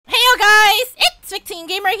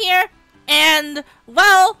game right here, and,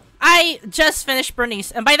 well, I just finished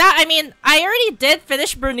Burnice. And by that, I mean, I already did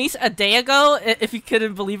finish Burnice a day ago, if you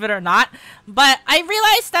couldn't believe it or not. But I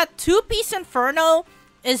realized that 2-piece Inferno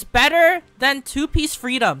is better than 2-piece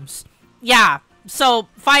Freedoms. Yeah. So,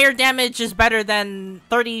 fire damage is better than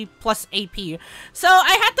 30 plus AP. So,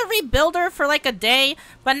 I had to rebuild her for like a day,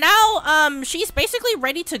 but now, she's basically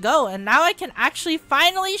ready to go, and now I can actually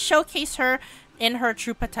finally showcase her in her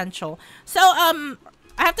true potential. So,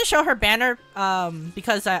 I have to show her banner,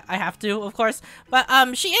 because I have to, of course, but,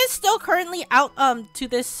 she is still currently out, to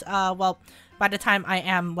this, well, by the time I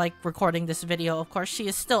am, like, recording this video, of course, she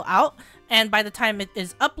is still out. And by the time it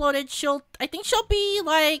is uploaded, I think she'll be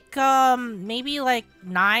like, maybe like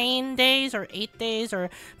 9 days or 8 days, or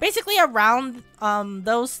basically around,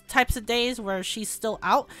 those types of days where she's still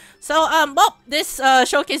out. So, well, this,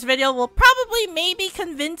 showcase video will probably maybe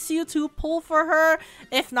convince you to pull for her.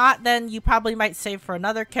 If not, then you probably might save for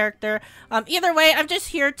another character. Either way, I'm just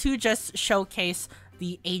here to just showcase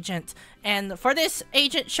the agent. And for this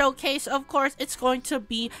agent showcase, of course, it's going to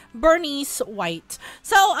be Burnice White.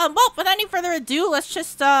 So, well, without any further ado, let's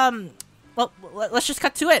just, well, let's just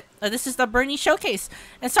cut to it. This is the Burnice showcase.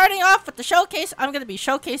 And starting off with the showcase, I'm going to be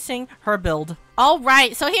showcasing her build.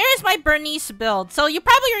 Alright, so here is my Burnice build. So, you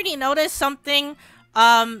probably already noticed something.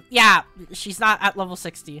 Yeah, she's not at level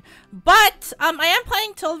 60. But, I am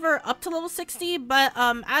planning to level her up to level 60. But,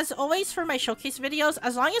 as always for my showcase videos,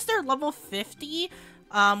 as long as they're level 50,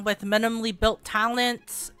 with minimally built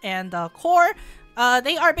talents and core,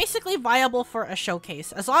 they are basically viable for a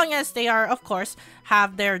showcase, as long as they are, of course,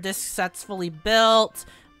 have their disc sets fully built,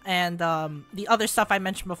 and the other stuff I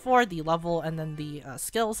mentioned before, the level and then the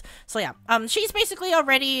skills. So yeah, she's basically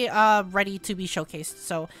already ready to be showcased.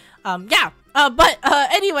 So yeah, but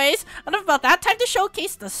anyways, enough about that. Time to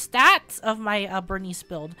showcase the stats of my Burnice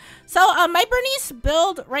build. So my Burnice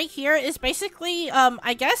build right here is basically,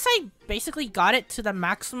 I guess I basically got it to the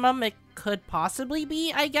maximum it could possibly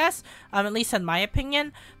be, I guess, at least in my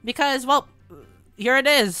opinion, because, well, here it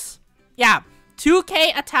is. Yeah,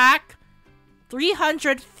 2k attack,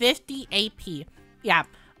 350 AP. Yeah.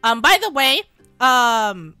 By the way,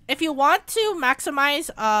 if you want to maximize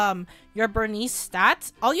your Burnice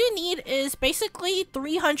stats, all you need is basically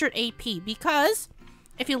 300 AP, because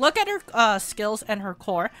if you look at her skills and her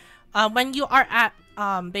core, when you are at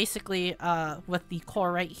basically with the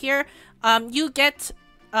core right here, you get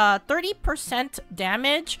 30%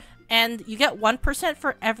 damage, and you get 1%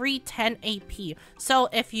 for every 10 AP. So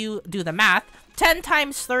if you do the math, 10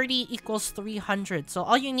 times 30 equals 300. So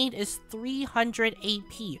all you need is 300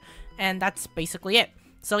 AP, and that's basically it.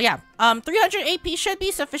 So yeah, 300 AP should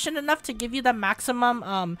be sufficient enough to give you the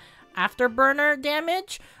maximum afterburner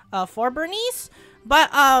damage for Burnice. But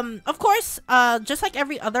of course, just like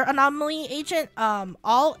every other anomaly agent,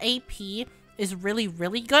 all AP is really,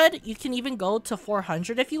 really good. You can even go to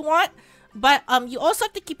 400 if you want. But you also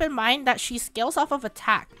have to keep in mind that she scales off of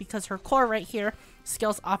attack, because her core right here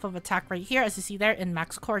scales off of attack right here. As you see there, in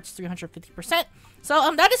max core, it's 350%.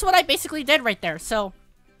 So that is what I basically did right there. So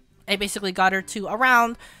I basically got her to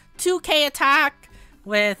around 2k attack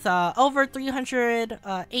with over 300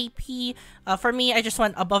 AP. For me, I just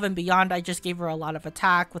went above and beyond. I just gave her a lot of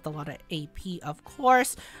attack with a lot of AP, of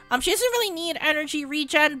course. She doesn't really need energy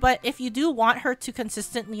regen, but if you do want her to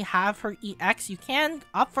consistently have her EX, you can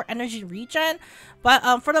opt for energy regen.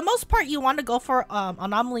 But for the most part, you want to go for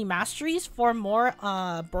anomaly masteries for more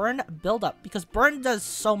burn buildup, because burn does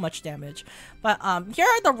so much damage. But here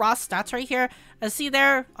are the raw stats right here. As you see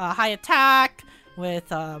there, high attack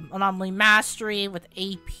with anomaly mastery, with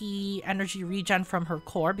AP, energy regen from her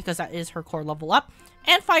core, because that is her core level up,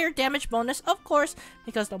 and fire damage bonus, of course,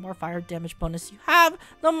 because the more fire damage bonus you have,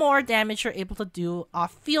 the more damage you're able to do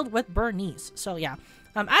off field with Burnice. So yeah.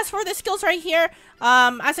 As for the skills right here,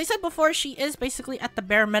 as I said before, she is basically at the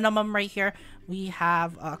bare minimum right here. We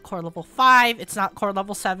have core level 5. It's not core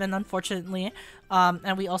level 7, unfortunately.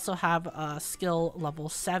 And we also have skill level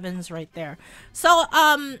 7s right there. So,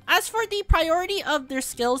 as for the priority of their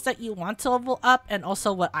skills that you want to level up, and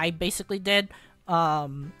also what I basically did,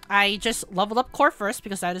 I just leveled up core first,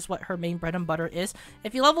 because that is what her main bread and butter is.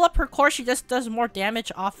 If you level up her core, she just does more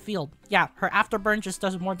damage off field. Yeah, her afterburn just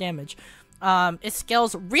does more damage. It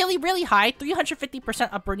scales really, really high,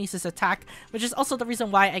 350% of Burnice's attack, which is also the reason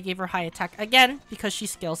why I gave her high attack again, because she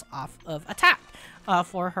scales off of attack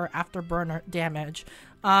for her afterburner damage.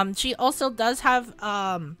 She also does have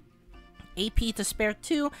AP AP to spare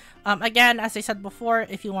too. Again, as I said before,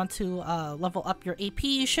 if you want to level up your AP,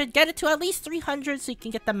 you should get it to at least 300 so you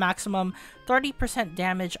can get the maximum 30%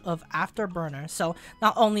 damage of Afterburner. So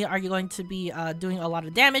not only are you going to be doing a lot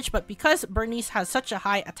of damage, but because Burnice has such a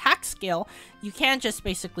high attack scale, you can just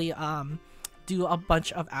basically do a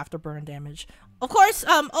bunch of Afterburner damage. Of course,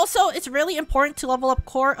 also, it's really important to level up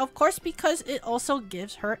Core, of course, because it also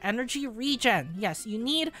gives her energy regen. Yes, you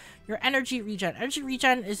need your energy regen. Energy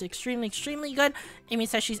regen is extremely, extremely good. It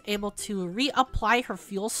means that she's able to reapply her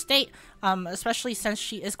fuel state, especially since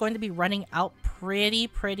she is going to be running out pretty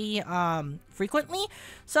frequently.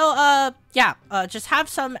 So, yeah, just have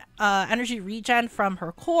some energy regen from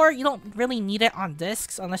her Core. You don't really need it on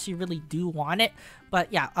discs unless you really do want it.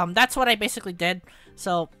 But yeah, that's what I basically did.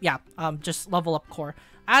 So yeah, just level up Core.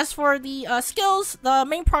 As for the skills, the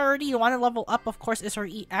main priority you want to level up, of course, is her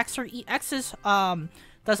EX. Her EX is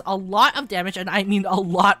does a lot of damage, and I mean a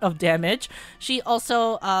lot of damage. She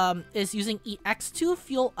also is using EX to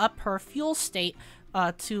fuel up her fuel state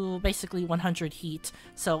to basically 100 heat.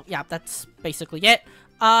 So yeah, that's basically it.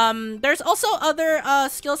 There's also other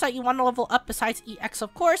skills that you want to level up besides EX,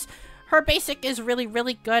 of course. Her basic is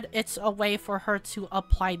really good. It's a way for her to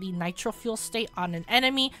apply the nitro fuel state on an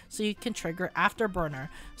enemy so you can trigger Afterburner.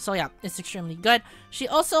 So yeah, it's extremely good. She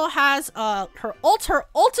also has her ult. Her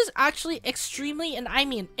ult is actually extremely, and I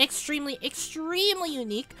mean extremely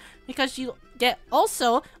unique, because you get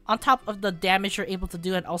also, on top of the damage you're able to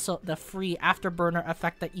do, and also the free Afterburner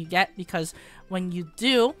effect that you get, because when you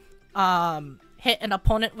do hit an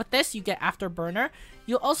opponent with this, you get Afterburner.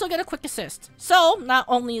 You also get a quick assist. So not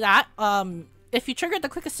only that, if you trigger the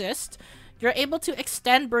quick assist, you're able to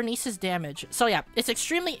extend Burnice's damage. So yeah, it's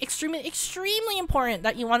extremely important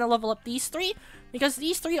that you want to level up these three, because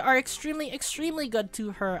these three are extremely good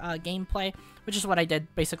to her gameplay, which is what I did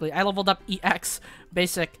basically. I leveled up EX,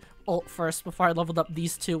 basic, ult first before I leveled up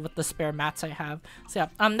these two with the spare mats I have. So yeah,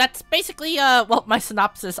 that's basically well, my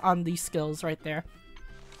synopsis on these skills right there.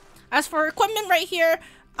 As for equipment right here,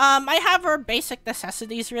 I have her basic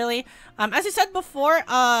necessities, really. As I said before,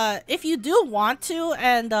 if you do want to,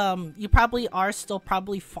 and you probably are still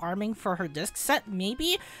farming for her disc set,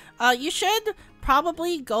 maybe, you should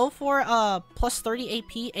probably go for plus 30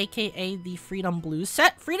 AP, aka the Freedom Blues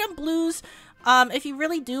set. Freedom Blues, if you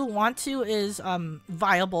really do want to, is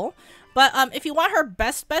viable. But if you want her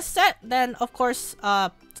best set, then of course,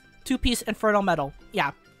 2-piece Infernal Metal.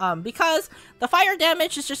 Yeah. Because the fire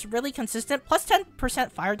damage is just really consistent. Plus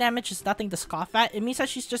 10% fire damage is nothing to scoff at. It means that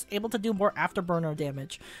she's just able to do more Afterburner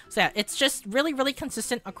damage. So yeah, it's just really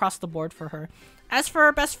consistent across the board for her. As for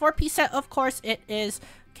her best 4-piece set, of course, it is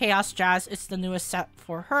Chaos Jazz. It's the newest set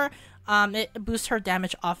for her. It boosts her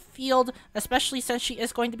damage off field, especially since she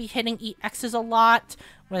is going to be hitting EXs a lot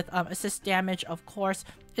with assist damage, of course.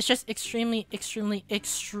 It's just extremely good.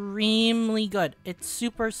 It's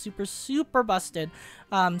super busted,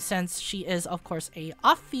 since she is, of course, a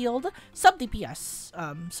off-field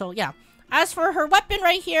sub-DPS. So yeah. As for her weapon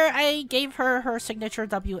right here, I gave her her signature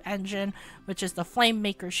W engine, which is the Flame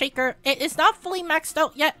Maker Shaker. It is not fully maxed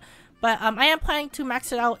out yet, but I am planning to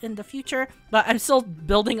max it out in the future. But I'm still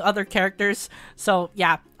building other characters, so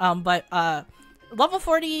yeah. But level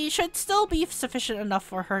 40 should still be sufficient enough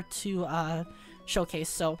for her to showcase.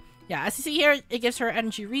 So yeah, as you see here, it gives her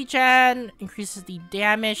energy regen, increases the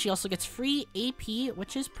damage. She also gets free AP,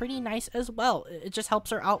 which is pretty nice as well. It just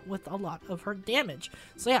helps her out with a lot of her damage.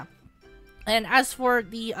 So yeah. And as for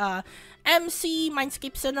the MC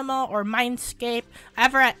Mindscape Cinema, or Mindscape, I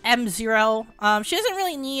have her at M0. She doesn't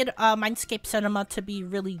really need Mindscape Cinema to be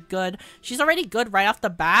really good. She's already good right off the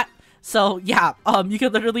bat. So yeah, you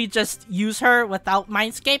can literally just use her without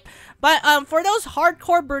Mindscape. But for those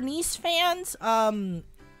hardcore Burnice fans,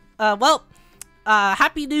 well,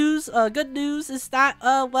 happy news, good news is that,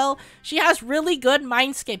 well, she has really good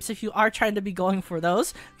Mindscapes if you are trying to be going for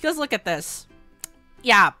those. Because look at this.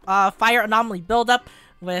 Yeah, fire anomaly buildup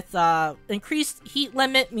with increased heat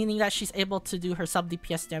limit, meaning that she's able to do her sub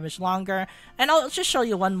DPS damage longer. And I'll just show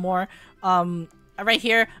you one more. Right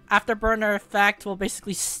here, Afterburner effect will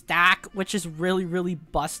basically stack, which is really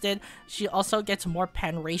busted. She also gets more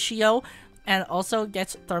pen ratio and also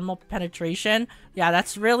gets thermal penetration. Yeah,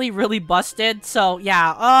 that's really busted. So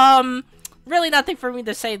yeah, really nothing for me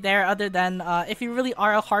to say there other than if you really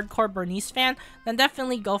are a hardcore Burnice fan, then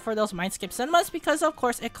definitely go for those Mindscape Cinemas, because of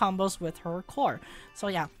course it combos with her core. So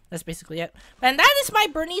yeah, that's basically it. And that is my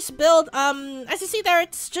Burnice build. As you see there,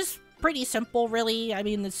 it's just pretty simple, really. I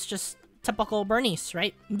mean, it's just typical Burnice,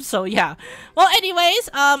 right? So yeah. Well, anyways,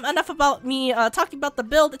 enough about me talking about the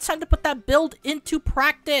build. It's time to put that build into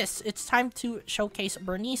practice. It's time to showcase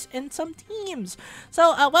Burnice in some teams.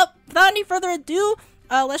 So, well, without any further ado,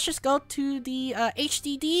 let's just go to the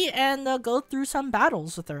HDD and go through some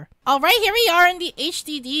battles with her. Alright, here we are in the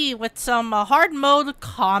HDD with some hard mode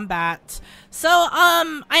combat. So,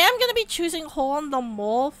 I am going to be choosing Hole in the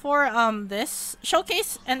Mole for this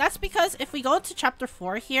showcase, and that's because if we go to Chapter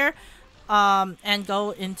 4 here, and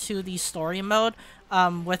go into the story mode,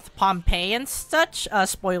 with Pompeii and such.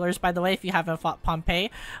 Spoilers, by the way, if you haven't fought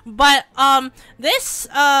Pompeii. But, this,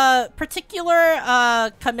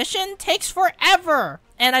 particular, commission takes forever.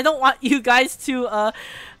 And I don't want you guys to,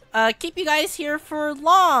 keep you guys here for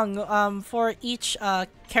long, for each,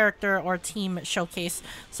 character or team showcase.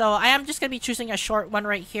 So I am just gonna be choosing a short one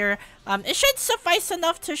right here. It should suffice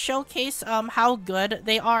enough to showcase, how good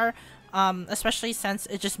they are. Especially since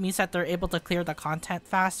it just means that they're able to clear the content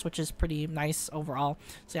fast, which is pretty nice overall.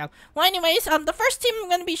 So yeah. Well, anyways, the first team I'm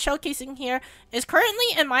going to be showcasing here is currently,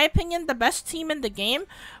 in my opinion, the best team in the game,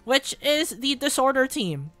 which is the Disorder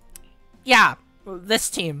team. Yeah, this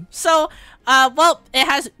team. So, well, it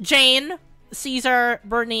has Jane, Caesar,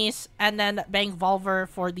 Burnice, and then Bang Volver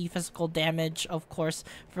for the physical damage, of course,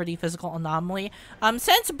 for the physical anomaly.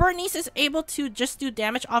 Since Burnice is able to just do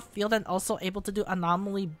damage off field and also able to do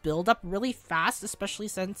anomaly build-up really fast, especially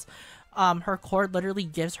since her core literally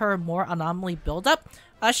gives her more anomaly build-up,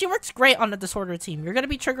 she works great on the Disorder team. You're going to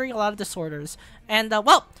be triggering a lot of disorders. And,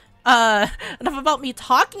 well, enough about me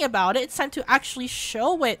talking about it. It's time to actually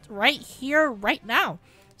show it right here, right now.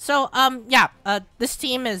 So, yeah, this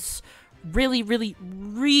team is really, really,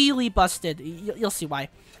 really busted. You'll see why.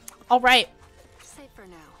 Alright. Safe for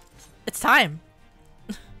now. It's time.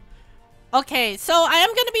 Okay, so I am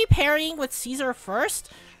going to be pairing with Caesar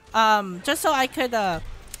first. Just so I could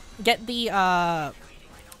get the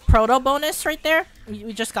proto bonus right there.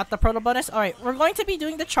 We just got the proto bonus. Alright, we're going to be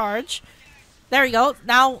doing the charge. There we go.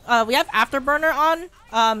 Now, we have Afterburner on.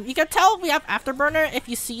 You can tell we have Afterburner if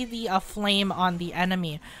you see the flame on the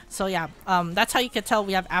enemy. So yeah, that's how you can tell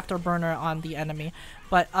we have Afterburner on the enemy.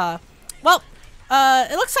 But, well,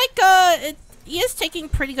 it looks like he is taking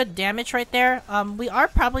pretty good damage right there. We are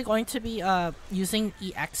probably going to be using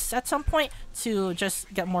EX at some point to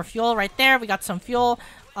just get more fuel right there. We got some fuel.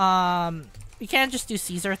 We can just do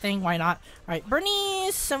Caesar thing, why not? Alright,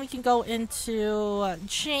 Burnice, and we can go into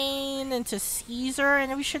Jane, into Caesar,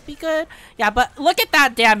 and we should be good. Yeah, but look at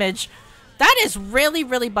that damage. That is really,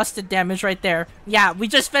 really busted damage right there. Yeah, we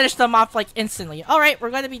just finished them off, like, instantly. Alright,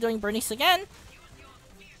 we're going to be doing Burnice again.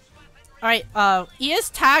 Alright, he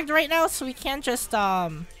is tagged right now, so we can just,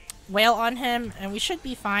 wail on him, and we should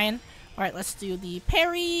be fine. Alright, let's do the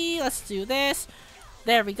parry. Let's do this.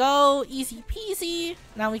 There we go. Easy peasy.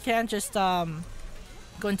 Now we can just go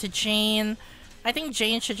into Jane. I think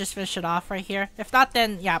Jane should just finish it off right here. If not,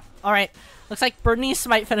 then yeah. Alright. Looks like Burnice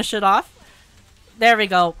might finish it off. There we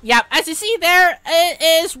go. Yeah, as you see there, it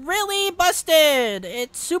is really busted.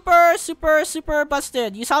 It's super, super, super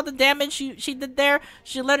busted. You saw the damage she did there?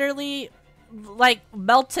 She literally, like,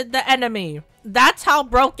 melted the enemy. That's how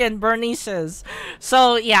broken Burnice is.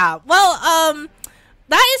 So, yeah. Well,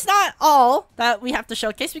 that is not all that we have to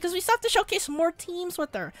showcase, because we still have to showcase more teams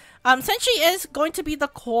with her. Since she is going to be the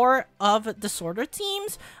core of Disorder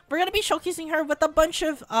teams, we're going to be showcasing her with a bunch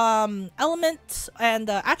of elements and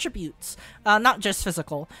attributes, not just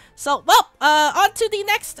physical. So, well, on to the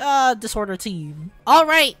next Disorder team.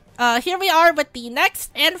 Alright, here we are with the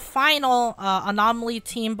next and final Anomaly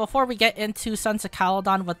team before we get into Sons of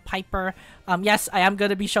Calydon with Piper. Yes, I am going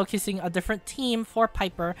to be showcasing a different team for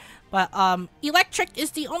Piper, but Electric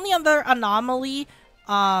is the only other Anomaly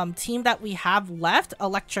team that we have left.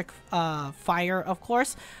 Electric Fire, of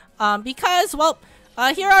course, because, well,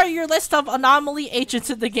 here are your list of Anomaly agents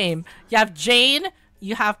in the game. You have Jane,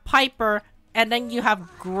 you have Piper, and then you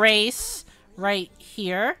have Grace right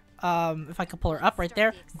here. If I could pull her up right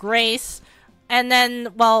there. Grace. And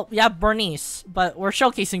then, well, we have Burnice, but we're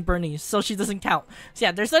showcasing Burnice, so she doesn't count. So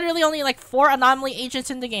yeah, there's literally only like 4 Anomaly agents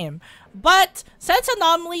in the game. But since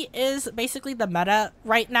Anomaly is basically the meta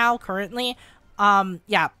right now, currently,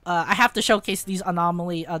 yeah, I have to showcase these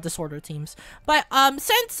Anomaly Disorder teams. But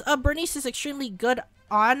since Burnice is extremely good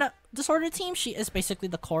on Disorder team, she is basically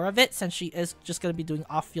the core of it, since she is just going to be doing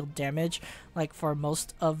off-field damage, like, for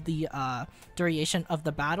most of the duration of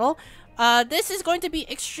the battle. This is going to be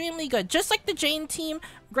extremely good. Just like the Jane team,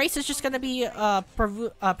 Grace is just going to be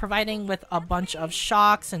providing with a bunch of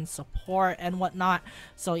shocks and support and whatnot.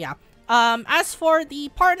 So yeah. As for the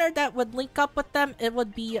partner that would link up with them, it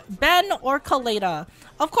would be Ben or Calydon.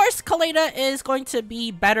 Of course, Calydon is going to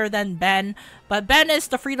be better than Ben, but Ben is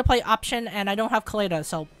the free-to-play option, and I don't have Calydon,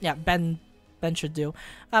 so yeah, Ben should do.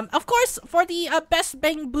 Of course, for the best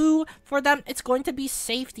bang boo for them, it's going to be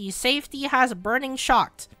Safety. Safety has Burning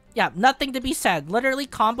Shocked. Yeah, nothing to be said. Literally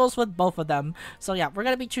combos with both of them. So yeah, we're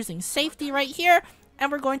going to be choosing Safety right here.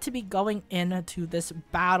 And we're going to be going into this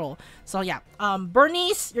battle. So yeah,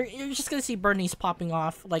 Burnice, you're just gonna see Burnice popping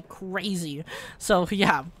off like crazy. So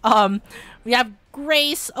yeah, we have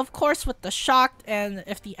Grace, of course, with the shocked, and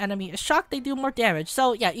if the enemy is shocked, they do more damage.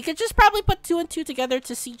 So yeah, you could just probably put 2 and 2 together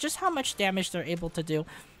to see just how much damage they're able to do.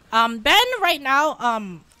 Ben right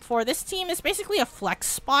now, for this team is basically a flex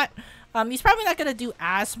spot. He's probably not gonna do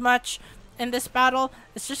as much in this battle.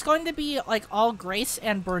 It's just going to be like all Grace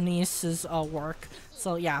and Burnice's work.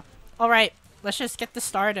 So yeah, all right, let's just get this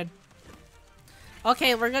started.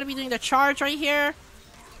 Okay, we're gonna be doing the charge right here,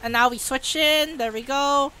 and now we switch in. There we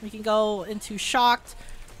go. We can go into shocked.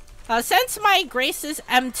 Since my Grace is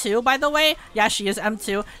M2, by the way, yeah, she is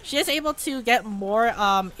M2. She is able to get more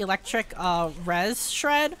electric res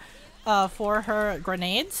shred for her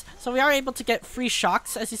grenades. So we are able to get free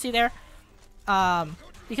shocks, as you see there.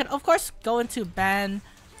 We can of course go into Ben.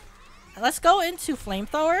 Let's go into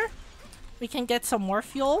flamethrower. We can get some more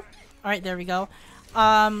fuel. Alright, there we go.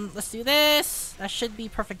 Let's do this. That should be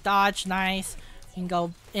perfect dodge. Nice. We can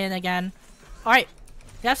go in again. Alright.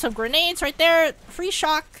 We have some grenades right there. Free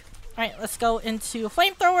shock. Alright, let's go into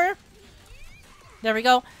flamethrower. There we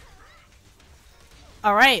go.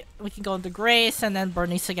 Alright, we can go into Grace and then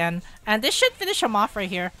Burnice again. And this should finish him off right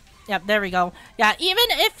here. Yep, there we go. Yeah, even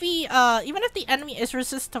if the enemy is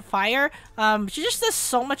resistant to fire, she just does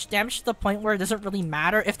so much damage to the point where it doesn't really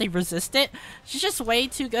matter if they resist it. She's just way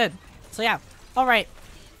too good. So yeah, alright.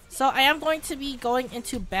 So I am going to be going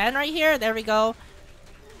into Ben right here. There we go.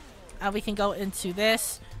 We can go into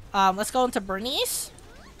this. Let's go into Burnice.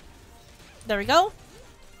 There we go.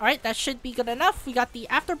 Alright, that should be good enough. We got the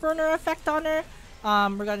afterburner effect on her.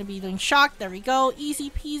 We're going to be doing shock. There we go.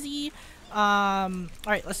 Easy peasy.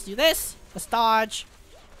 Alright, let's do this. Let's dodge.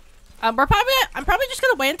 I'm probably just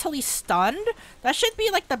gonna wait until he's stunned. That should be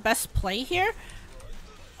like the best play here.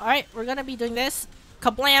 Alright, we're gonna be doing this.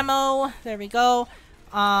 Kablamo. There we go.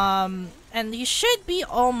 And he should be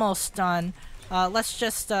almost done. Let's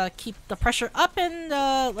just keep the pressure up and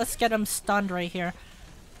let's get him stunned right here.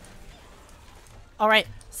 Alright,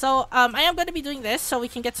 so I am gonna be doing this so we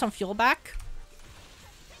can get some fuel back.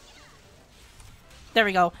 There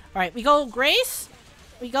we go. Alright, we go Grace.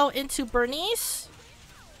 We go into Burnice.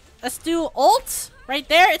 Let's do ult right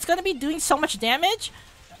there. It's going to be doing so much damage.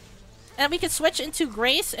 And we can switch into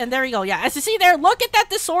Grace. And there we go. Yeah, as you see there, look at that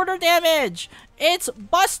disorder damage. It's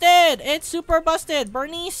busted. It's super busted.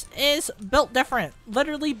 Burnice is built different.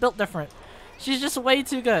 Literally built different. She's just way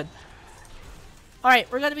too good. Alright,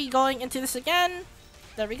 we're going to be going into this again.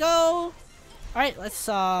 There we go. Alright, let's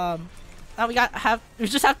now we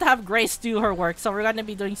just have to have Grace do her work, so we're gonna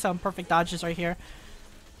be doing some perfect dodges right here.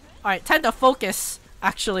 Alright, time to focus,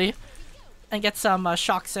 actually, and get some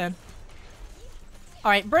shocks in.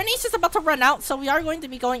 Alright, Burnice is about to run out, so we are going to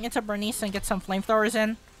be going into Burnice and get some flamethrowers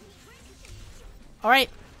in. Alright,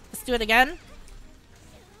 let's do it again.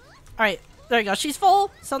 Alright, there we go. She's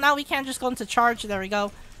full, so now we can just go into charge. There we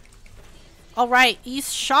go. Alright,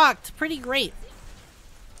 he's shocked. Pretty great.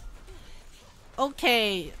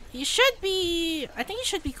 Okay, he should be... I think he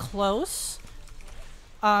should be close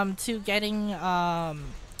to getting, I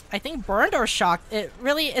think burned or shocked.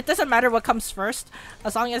 It doesn't matter what comes first,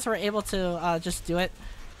 as long as we're able to just do it.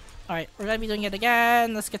 Alright, we're gonna be doing it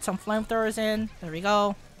again. Let's get some flamethrowers in. There we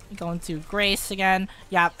go. Going to Grace again.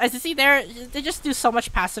 Yeah, as you see there, they just do so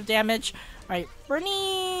much passive damage. Alright,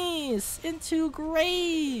 Burnice! Into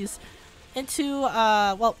Grace! Into,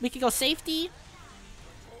 well, we can go Safety.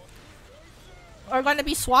 We're going to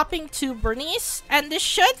be swapping to Burnice, and this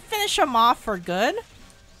should finish him off for good.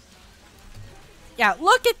 Yeah,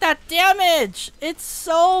 look at that damage! It's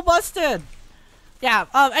so busted! Yeah,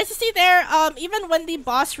 as you see there, even when the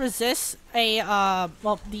boss resists a,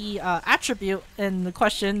 well, the attribute in the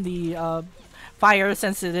question, the fire,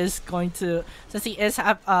 since he is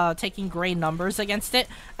taking gray numbers against it,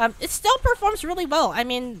 it still performs really well. I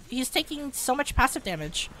mean, he's taking so much passive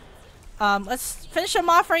damage. Let's finish him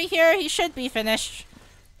off right here. He should be finished.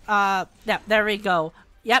 Yeah, there we go.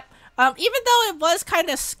 Yep. Even though it was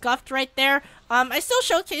kind of scuffed right there, I still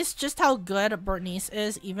showcased just how good Burnice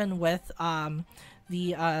is, even with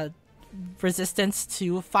the resistance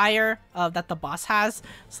to fire that the boss has.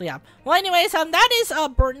 So yeah. Well, anyways, that is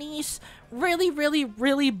Burnice. Really, really,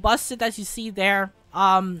 really busted, as you see there.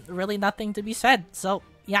 really nothing to be said. So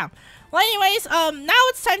yeah. Well, anyways, now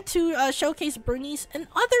it's time to showcase Burnice and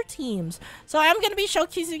other teams. So I'm gonna be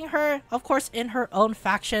showcasing her, of course, in her own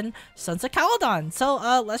faction, Sons of Calydon.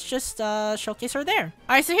 So let's just showcase her there.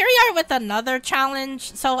 Alright, so here we are with another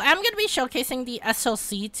challenge. So I'm gonna be showcasing the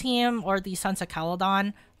SOC team, or the Sons of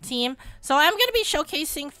Calydon team. So I'm gonna be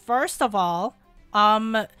showcasing, first of all,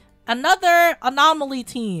 another anomaly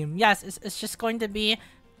team. Yes, it's just going to be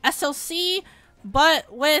SOC,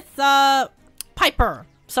 but with Piper.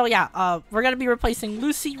 So yeah, we're gonna be replacing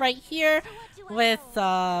Lucy right here with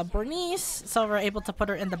Burnice, so we're able to put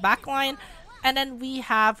her in the back line. And then we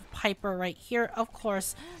have Piper right here, of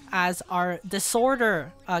course, as our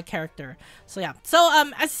Disorder character. So yeah, so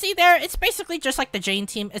as you see there, it's basically just like the Jane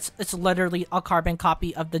team. It's literally a carbon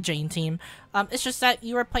copy of the Jane team. It's just that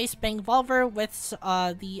you replace Bang Volver with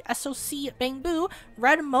the SOC Bang Boo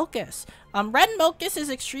Red Mocus. Red Mocus is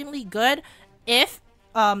extremely good if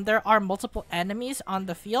there are multiple enemies on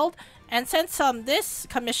the field, and since this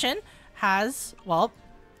commission has, well,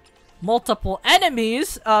 multiple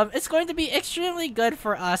enemies, it's going to be extremely good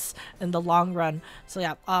for us in the long run. So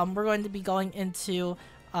yeah, we're going to be going into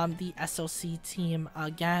the SOC team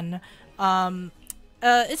again.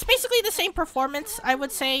 It's basically the same performance, I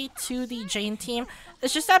would say, to the Jane team.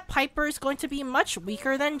 It's just that Piper is going to be much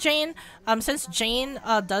weaker than Jane. Since Jane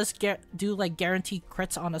does do like guaranteed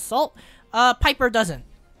crits on assault, Piper doesn't.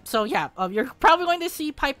 So yeah, you're probably going to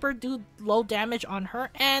see Piper do low damage on her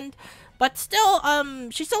end, but still,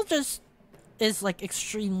 she still just is like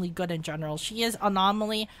extremely good in general. She is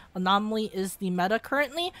Anomaly. Anomaly is the meta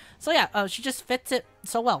currently. So yeah, she just fits it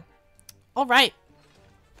so well. Alright.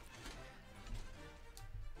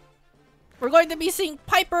 We're going to be seeing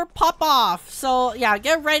Piper pop off. So yeah,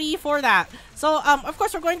 get ready for that. So of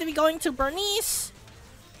course we're going to be going to Burnice.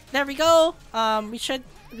 There we go. We should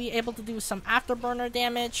be able to do some afterburner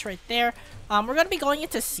damage right there. We're going to be going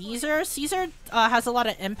into Caesar. Caesar has a lot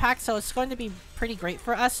of impact, so it's going to be pretty great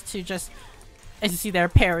for us to just, as you see there,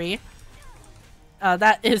 parry.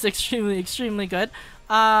 That is extremely good.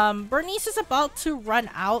 Burnice is about to run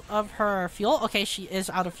out of her fuel. Okay, she is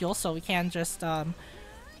out of fuel, so we can just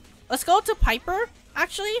let's go to Piper,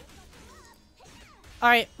 actually.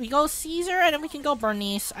 Alright, we go Caesar, and then we can go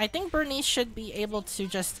Burnice. I think Burnice should be able to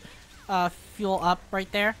just fuel up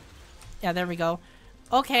right there. Yeah, there we go.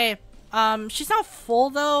 Okay, she's not full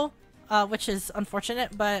though, which is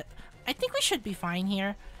unfortunate, but I think we should be fine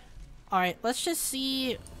here. Alright, let's just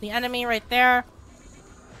see the enemy right there.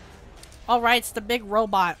 Alright, it's the big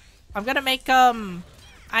robot. I'm gonna make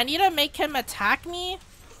I need to make him attack me,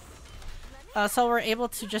 so we're able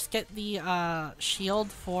to just get the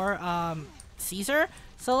shield for Caesar.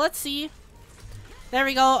 So let's see. There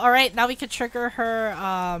we go. Alright, now we could trigger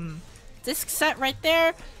her disc set right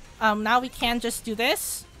there. Now we can just do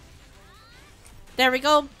this. There we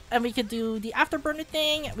go. And we could do the afterburner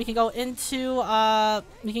thing. We can go into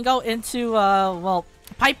well,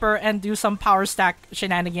 Piper and do some power stack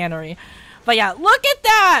shenaniganery. But yeah, look at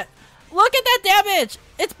that! Look at that damage!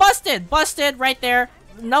 It's busted! Busted right there.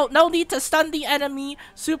 No need to stun the enemy.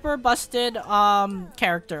 Super busted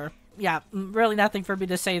character. Yeah, really nothing for me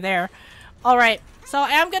to say there. Alright, so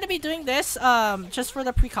I am going to be doing this just for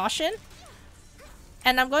the precaution.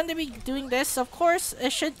 And I'm going to be doing this, of course,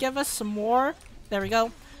 it should give us some more. There we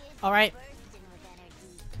go. Alright.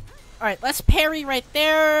 Alright, let's parry right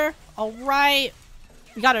there. Alright.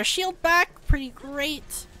 We got our shield back. Pretty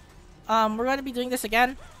great. We're going to be doing this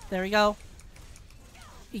again. There we go.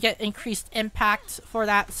 You get increased impact for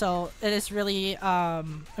that, so it is really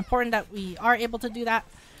important that we are able to do that.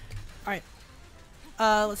 Alright.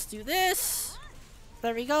 Let's do this.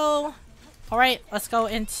 There we go. Alright, let's go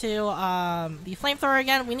into the flamethrower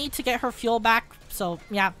again. We need to get her fuel back, so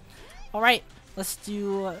yeah. Alright, let's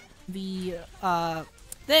do the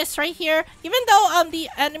this right here. Even though the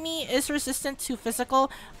enemy is resistant to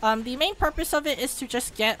physical, the main purpose of it is to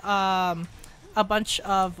just get a bunch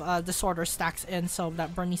of disorder stacks in so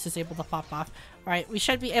that Burnice is able to pop off. Alright, we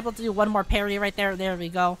should be able to do one more parry right there. There we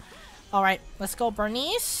go. Alright, let's go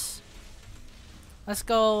Burnice. Let's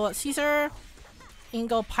go Caesar. You can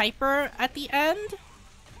go Piper at the end.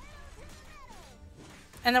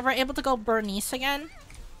 And then we're able to go Burnice again.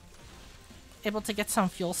 Able to get some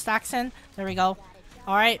fuel stacks in. There we go.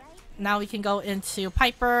 Alright, now we can go into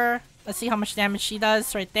Piper. Let's see how much damage she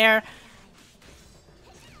does right there.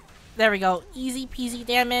 There we go. Easy peasy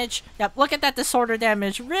damage. Yep, look at that disorder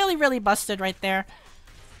damage. Really busted right there.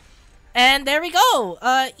 And there we go.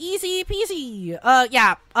 Easy peasy.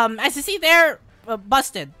 Yeah, as you see there,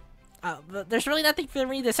 busted. There's really nothing for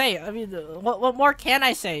me to say. I mean, what more can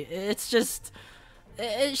I say? It's just,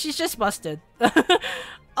 she's just busted.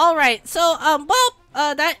 Alright, so,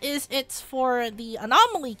 that is it for the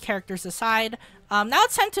anomaly characters aside. Now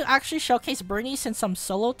it's time to actually showcase Burnice in some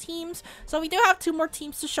solo teams. So we do have 2 more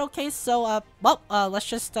teams to showcase, so, let's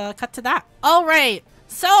just, cut to that. Alright,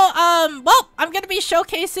 so, I'm gonna be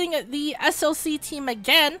showcasing the SOC team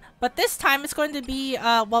again, but this time it's going to be,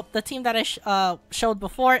 the team that I showed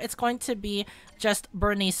before. It's going to be just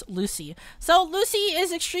Burnice Lucy. So Lucy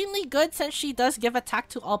is extremely good since she does give attack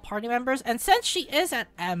to all party members, and since she is at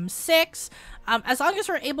M6, as long as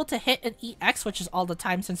we're able to hit an EX, which is all the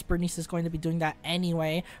time since Burnice is going to be doing that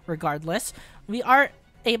anyway, regardless, we are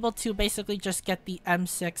able to basically just get the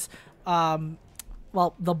M6,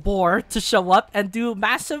 the boar to show up and do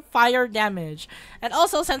massive fire damage. And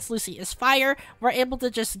also, since Lucy is fire, we're able to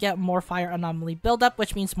just get more fire anomaly buildup,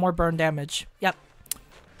 which means more burn damage. Yep,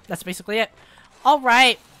 that's basically it.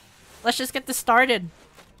 Alright, let's just get this started.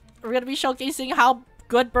 We're gonna be showcasing how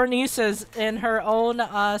good Burnice is in her own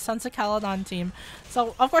Sons of Calydon team.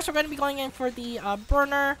 So, of course, we're gonna be going in for the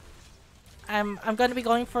burner. I'm gonna be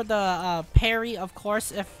going for the parry, of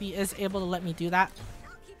course, if he is able to let me do that.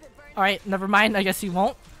 Alright, never mind, I guess he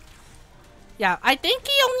won't. Yeah, I think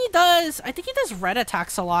he does red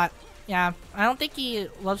attacks a lot. Yeah, I don't think he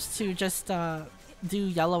loves to just do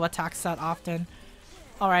yellow attacks that often.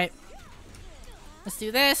 Alright. Let's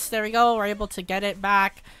do this. There we go. We're able to get it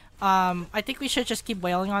back. I think we should just keep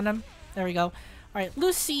wailing on him. There we go. Alright,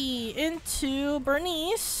 Lucy into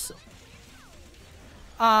Burnice.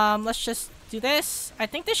 Let's just do this. I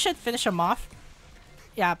think this should finish him off.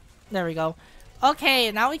 Yeah, there we go.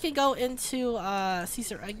 Okay, now we can go into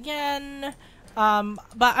Caesar again. But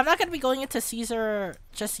I'm not gonna be going into Caesar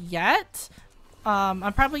just yet.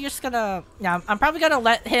 I'm probably gonna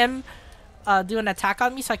let him do an attack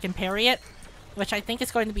on me so I can parry it, which I think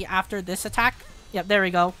is going to be after this attack. Yep, there we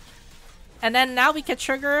go. And then now we can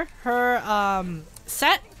trigger her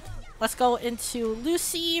set. Let's go into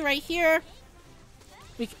Lucy right here.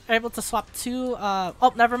 We are able to swap 2.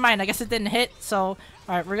 Oh, never mind. I guess it didn't hit. So,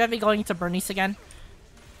 alright, we're gonna be going to Burnice again.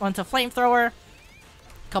 Going to Flamethrower,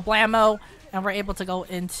 Kablamo, and we're able to go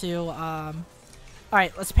into.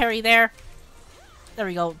 Alright, let's parry there. There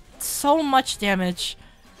we go. So much damage.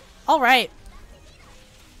 Alright.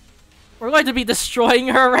 We're going to be destroying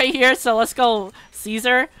her right here, so let's go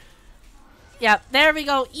Caesar. Yep, there we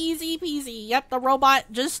go. Easy peasy. Yep, the robot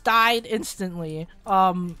just died instantly.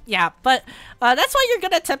 Yeah, but that's what you're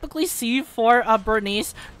gonna typically see for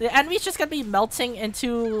Burnice. The enemy's just gonna be melting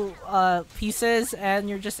into pieces, and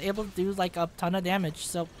you're just able to do like a ton of damage.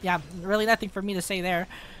 So yeah, really nothing for me to say there.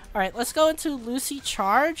 Alright, let's go into Lucy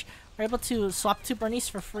Charge. We're able to swap to Burnice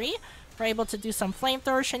for free. We're able to do some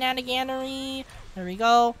flamethrower shenaniganery. There we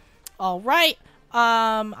go. Alright.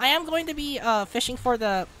 I am going to be fishing for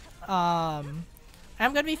the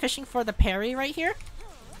parry right here.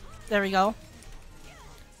 There we go.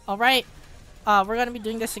 Alright. We're gonna be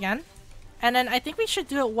doing this again. And then I think we should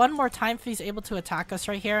do it one more time if he's able to attack us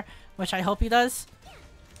right here, which I hope he does.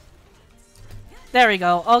 There we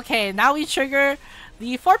go. Okay, now we trigger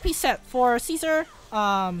the 4-piece set for Caesar. We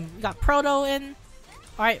got Proto in.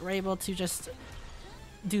 Alright, we're able to just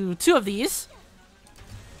do 2 of these.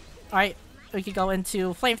 Alright, we could go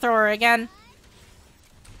into Flamethrower again.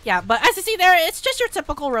 Yeah, but as you see there, it's just your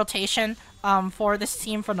typical rotation for this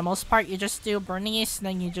team for the most part. You just do Burnice,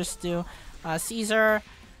 then you just do Caesar,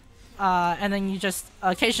 and then you just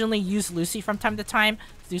occasionally use Lucy from time to time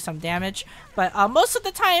to do some damage. But most of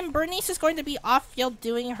the time, Burnice is going to be off-field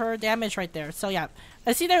doing her damage right there. So yeah,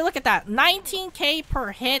 I see there, look at that. 19k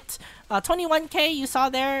per hit, 21k you saw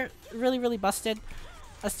there. Really, really busted.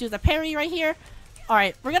 Let's do the parry right here.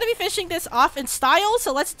 Alright, we're gonna be finishing this off in style,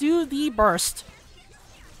 so let's do the burst.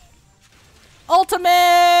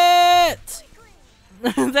 Ultimate!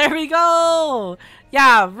 There we go!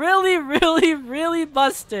 Yeah, really, really, really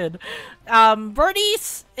busted.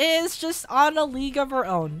 Burnice is just on a league of her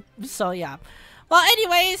own. So yeah. Well,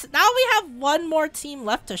 anyways, now we have one more team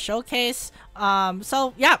left to showcase.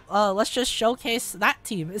 So yeah, let's just showcase that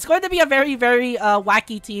team. It's going to be a very, very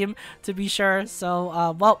wacky team, to be sure.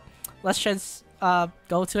 So, well, let's just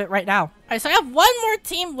go to it right now. Alright, so I have one more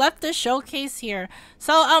team left to showcase here.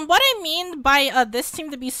 So, what I mean by this team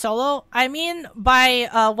to be solo, I mean by,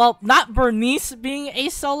 well, not Burnice being a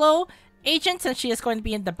solo agent, since she is going to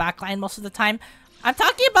be in the backline most of the time. I'm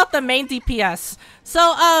talking about the main DPS.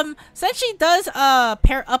 So, since she does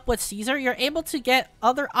pair up with Caesar, you're able to get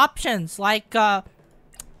other options, like,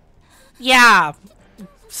 yeah,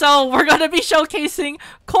 So we're gonna be showcasing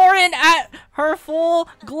Corrin at her full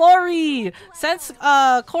glory. Since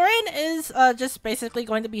Corrin is just basically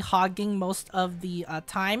going to be hogging most of the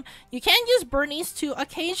time, you can use Burnice to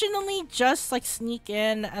occasionally just like sneak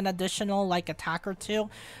in an additional like attack or two.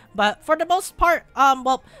 But for the most part,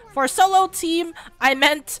 well, for solo team, I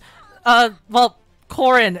meant well,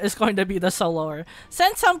 Corrin is going to be the soloer.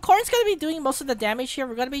 Since Corrin's going to be doing most of the damage here,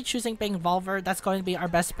 we're going to be choosing Bang Volver. That's going to be our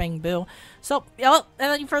best Bang Boo. So, without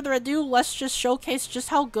any further ado, let's just showcase just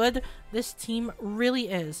how good this team really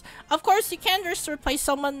is. Of course, you can just replace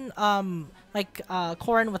someone like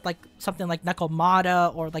Corrin with like something like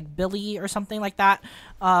Nekomata or like Billy or something like that.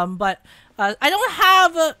 But I don't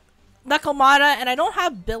have Nekomata and I don't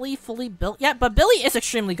have Billy fully built yet, but Billy is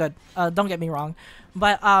extremely good. Don't get me wrong.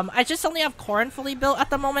 But I just only have Corrin fully built at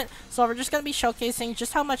the moment, so we're just gonna be showcasing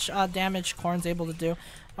just how much damage Corrin's able to do. All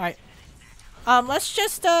right, let's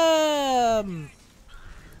just go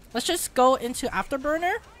into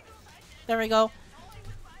Afterburner. There we go.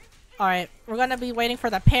 All right, we're gonna be waiting for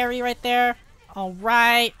the parry right there. All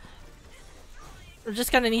right, we're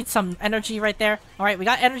just gonna need some energy right there. All right, we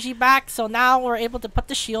got energy back, so now we're able to put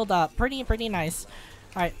the shield up. Pretty nice.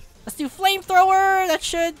 All right. Let's do Flamethrower. That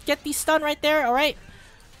should get the stun right there. All right.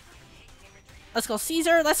 Let's go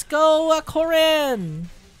Caesar. Let's go Corrin.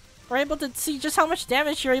 We're able to see just how much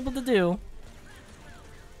damage you're able to do.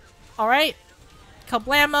 All right.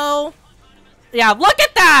 Kablamo. Yeah, look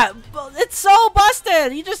at that. It's so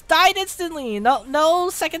busted. He just died instantly.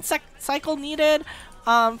 No second cycle needed.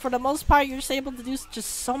 For the most part, you're just able to do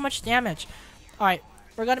just so much damage. All right.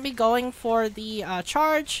 We're going to be going for the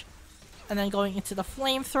charge. And then going into the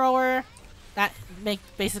flamethrower. That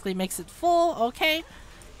basically makes it full. Okay.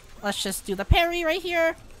 Let's just do the parry right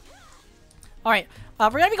here. Alright. We're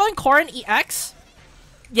gonna be going Corrin EX.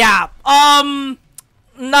 Yeah.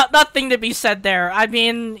 Nothing to be said there. I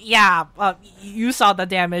mean, yeah. You saw the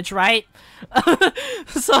damage, right?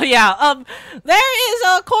 So yeah, there is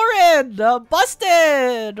Corrin,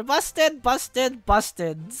 busted.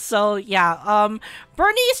 So yeah,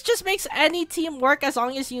 Burnice just makes any team work as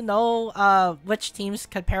long as you know which teams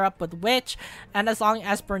can pair up with which, and as long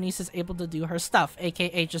as Burnice is able to do her stuff,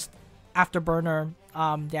 aka just afterburner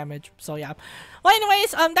damage. So yeah. Well,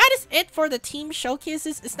 anyways, that is it for the team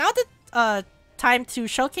showcases. It's now the time to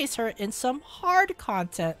showcase her in some hard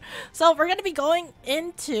content. So we're going to be going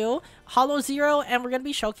into Hollow Zero and we're going to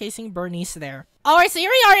be showcasing Burnice there. Alright, so here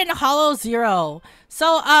we are in Hollow Zero.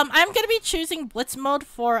 So I'm going to be choosing Blitz mode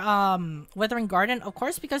for Withering Garden, of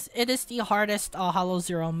course, because it is the hardest Hollow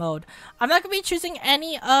Zero mode. I'm not going to be choosing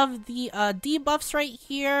any of the debuffs right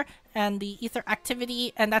here and the ether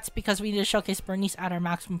activity, and that's because we need to showcase Burnice at our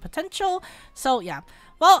maximum potential. So yeah.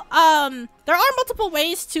 Well, there are multiple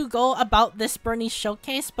ways to go about this Burnice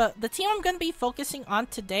showcase, but the team I'm going to be focusing on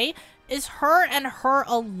today is her and her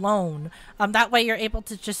alone. That way you're able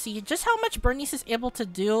to just see just how much Burnice is able to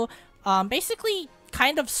do, basically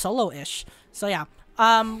kind of solo-ish. So yeah,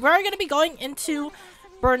 we're going to be going into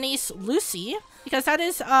Burnice Lucy, because that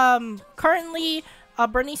is currently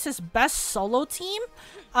Burnice's best solo team.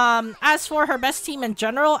 As for her best team in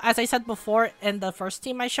general, as I said before in the first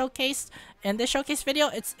team I showcased in this showcase video,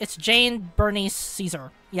 it's Jane, Burnice,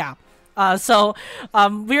 Caesar. Yeah. So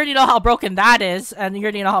we already know how broken that is, and you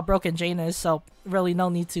already know how broken Jane is, so really no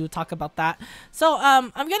need to talk about that. So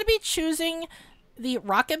I'm gonna be choosing the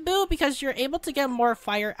Rocket Boo because you're able to get more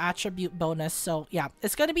fire attribute bonus. So yeah,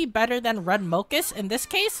 it's gonna be better than Red Mocus in this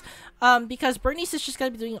case, because Burnice is just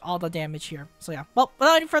gonna be doing all the damage here. So yeah, well,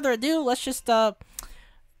 without any further ado, let's just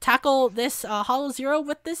tackle this Hollow Zero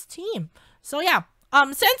with this team. So yeah,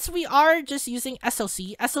 since we are just using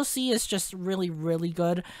SOC is just really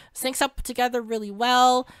good. Syncs up together really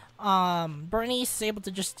well. Burnice is able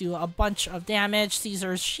to just do a bunch of damage.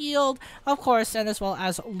 Caesar's shield, of course, and as well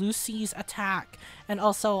as Lucy's attack. And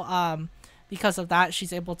also, because of that,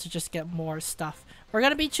 she's able to just get more stuff. We're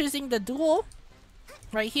gonna be choosing the duel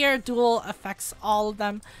right here. Duel affects all of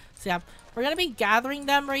them. So yeah, we're gonna be gathering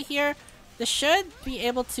them right here. This should be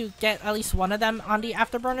able to get at least one of them on the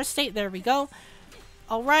afterburner state. There we go.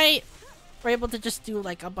 Alright. We're able to just do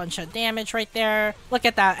like a bunch of damage right there. Look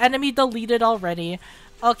at that. Enemy deleted already.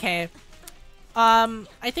 Okay.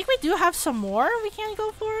 I think we do have some more we can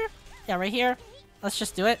go for. Yeah, right here. Let's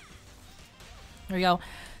just do it. There we go.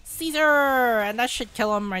 Caesar! And that should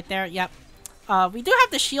kill him right there. Yep. We do have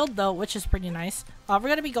the shield though, which is pretty nice. We're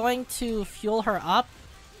going to be going to fuel her up.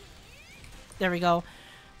 There we go.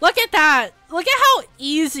 Look at that! Look at how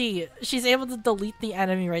easy she's able to delete the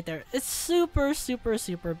enemy right there. It's super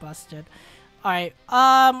busted. Alright,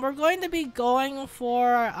 we're going to be going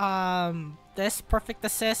for this perfect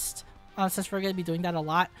assist. since we're going to be doing that a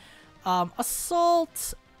lot.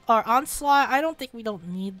 Assault or Onslaught, I don't think we don't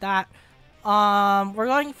need that. We're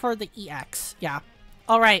going for the EX. Yeah.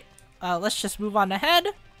 Alright, let's just move on ahead.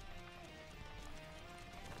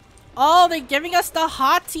 Oh, they're giving us the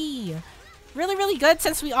Hati. Really, really good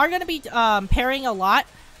since we are going to be parrying a lot.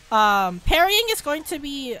 Parrying is going to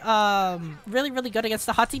be really, really good against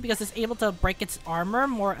the Hati because it's able to break its armor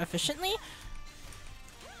more efficiently.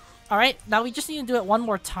 Alright, now we just need to do it one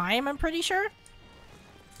more time, I'm pretty sure.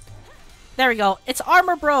 There we go. Its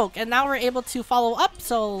armor broke, and now we're able to follow up,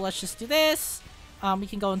 so let's just do this. We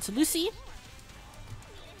can go into Lucy.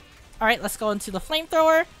 Alright, let's go into the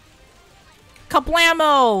flamethrower.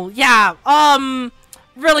 Kablamo! Yeah,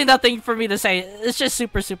 really nothing for me to say. It's just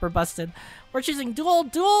super, super busted. We're choosing Duel.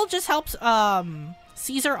 Duel just helps,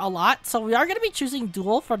 Caesar a lot, so we are going to be choosing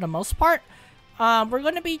Duel for the most part. We're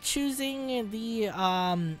going to be choosing the,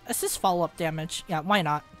 assist follow-up damage. Yeah, why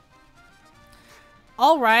not?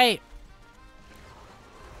 Alright.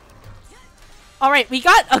 Alright, we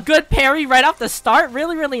got a good parry right off the start.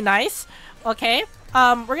 Really, really nice. Okay.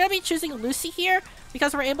 We're going to be choosing Lucy here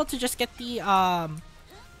because we're able to just get the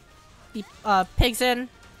pigs in.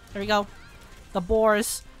 There we go. The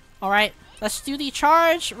boars. Alright, let's do the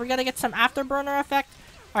charge. We're going to get some afterburner effect.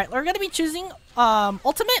 Alright, we're going to be choosing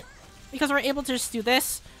ultimate because we're able to just do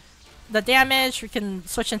this. The damage, we can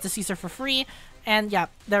switch into Caesar for free. And yeah,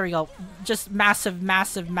 there we go. Just massive,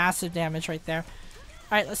 massive, massive damage right there.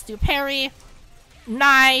 Alright, let's do parry.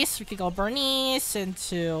 Nice! We could go Burnice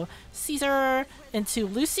into Caesar, into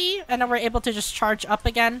Lucy, and then we're able to just charge up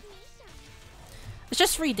again. It's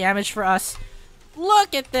just free damage for us.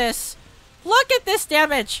 Look at this! Look at this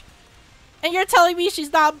damage! And you're telling me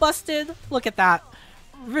she's not busted? Look at that.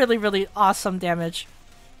 Really, really awesome damage.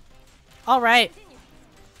 Alright.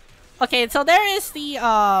 Okay, so there is the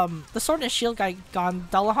Sword and Shield guy gone,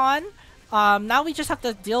 Dullahan. Now we just have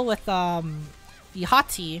to deal with the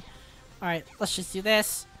Hati. Alright, let's just do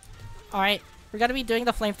this. Alright, we're gonna be doing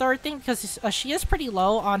the flamethrower thing because she is pretty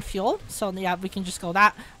low on fuel. So yeah, we can just go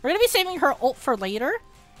that. We're gonna be saving her ult for later.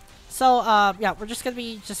 So yeah, we're just gonna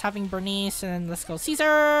be just having Burnice and let's go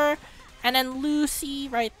Caesar. And then Lucy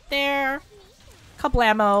right there.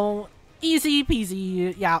 Kablamo. Easy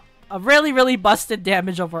peasy. Yeah, a really, really busted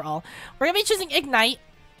damage overall. We're gonna be choosing Ignite.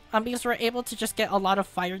 Because we're able to just get a lot of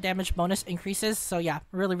fire damage bonus increases. So yeah,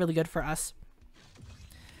 really, really good for us.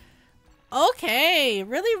 Okay,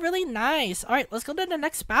 really, really nice. Alright, let's go to the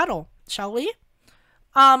next battle, shall we?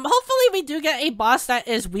 Hopefully we do get a boss that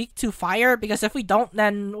is weak to fire, because if we don't,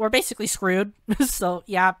 then we're basically screwed. So,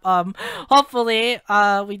 yeah, hopefully,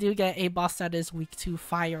 we do get a boss that is weak to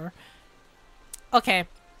fire. Okay.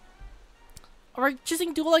 We're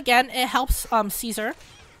choosing Duel again. It helps, Caesar.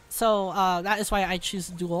 So, that is why I choose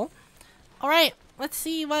Duel. Alright, let's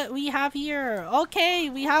see what we have here. Okay,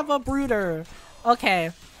 we have a Brooder.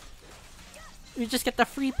 Okay. We just get the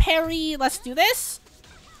free parry. Let's do this.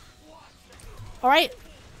 Alright.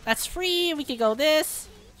 That's free. We can go this.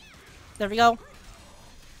 There we go.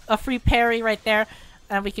 A free parry right there.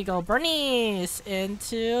 And we can go Burnice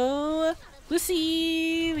into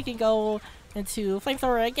Lucy. We can go into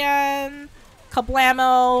Flamethrower again.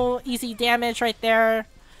 Kablamo. Easy damage right there.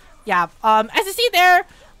 Yeah. As you see there,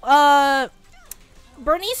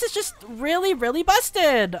 Burnice is just really, really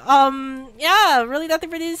busted. Yeah, really nothing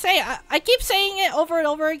really to say. I keep saying it over and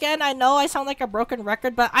over again. I know I sound like a broken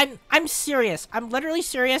record, but I'm serious. I'm literally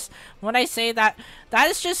serious when I say that that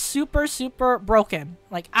is just super, super broken.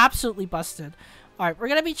 Like, absolutely busted. Alright, we're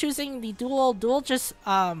gonna be choosing the Duel. Duel just,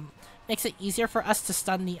 makes it easier for us to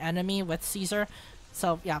stun the enemy with Caesar.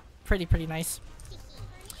 So, yeah, pretty nice.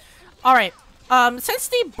 Alright, since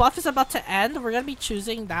the buff is about to end, we're gonna be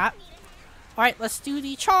choosing that. Alright, let's do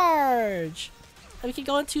the charge. And we can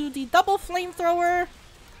go into the double flamethrower.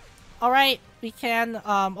 Alright, we can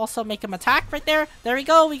also make him attack right there. There we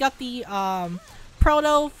go. We got the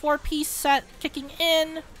Proto 4-piece set kicking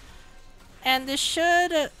in. And this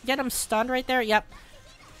should get him stunned right there. Yep.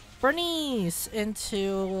 Burnice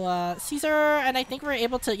into Caesar. And I think we're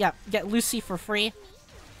able to, yeah, get Lucy for free.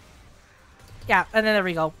 Yeah, and then there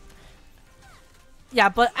we go. Yeah,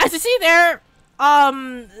 but as you see there,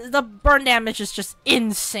 the burn damage is just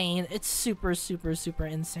insane. It's super, super, super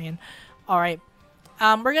insane. Alright.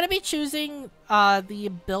 We're gonna be choosing,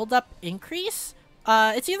 the build-up increase.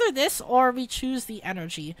 It's either this or we choose the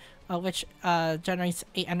energy, which, generates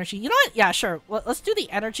 8 energy. You know what? Yeah, sure. Well, let's do the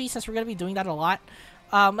energy since we're gonna be doing that a lot.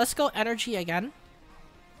 Let's go energy again.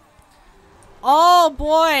 Oh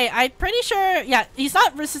boy! I'm pretty sure, yeah, he's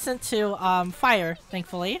not resistant to, fire,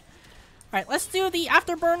 thankfully. Alright, let's do the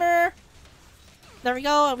afterburner. There we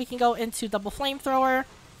go. We can go into double flamethrower.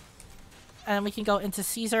 And we can go into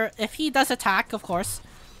Caesar. If he does attack, of course.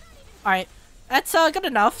 Alright. That's good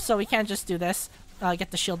enough, so we can't just do this.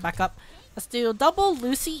 Get the shield back up. Let's do double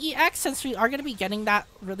Lucy EX, since we are going to be getting that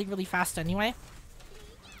really, really fast anyway.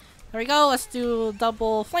 There we go. Let's do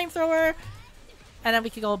double Flamethrower. And then we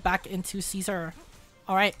can go back into Caesar.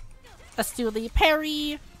 Alright. Let's do the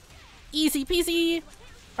parry. Easy peasy.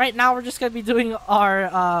 Right now, we're just going to be doing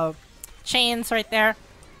our chains right there.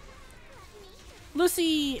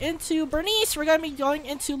 Lucy into Burnice. We're going to be going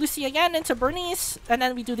into Lucy again, into Burnice. And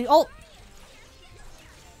then we do the ult.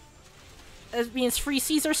 It means free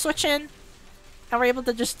Caesar switch in. And we're able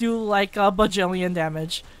to just do like a bajillion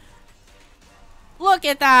damage. Look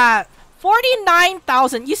at that!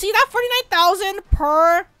 49,000. You see that? 49,000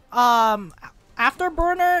 per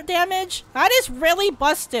afterburner damage? That is really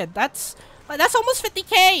busted. That's almost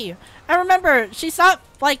 50k. And remember, she's not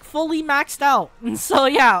like fully maxed out. So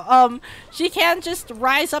yeah, she can just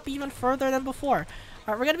rise up even further than before.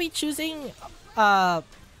 Alright, we're gonna be choosing the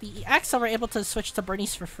EX, so we're able to switch to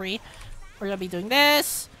Burnice for free. We're gonna be doing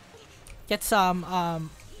this. Get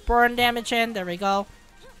some burn damage in. There we go.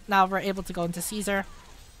 Now we're able to go into Caesar.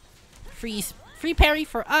 Free parry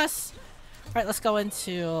for us. Alright, let's go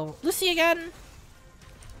into Lucy again.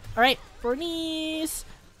 Alright, Burnice.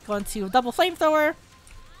 Go into double Flamethrower.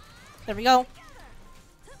 There we go.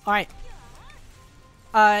 Alright.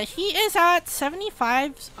 He is at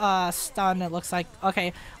 75 stun, it looks like.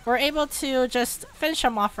 Okay, we're able to just finish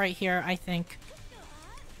him off right here, I think.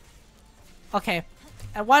 Okay.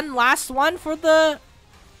 And one last one,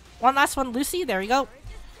 Lucy. There we go.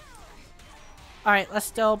 Alright, let's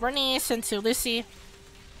do Burnice into Lucy.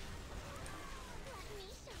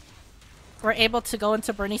 We're able to go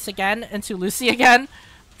into Burnice again, into Lucy again,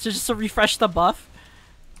 just to refresh the buff.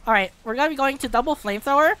 Alright, we're gonna be going to double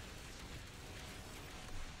Flamethrower.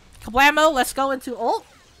 Kablamo, let's go into ult.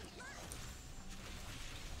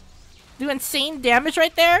 Do insane damage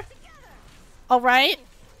right there. Alright.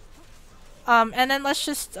 And then let's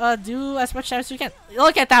just do as much damage as we can.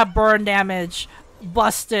 Look at that burn damage.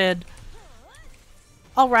 Busted.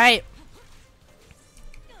 Alright.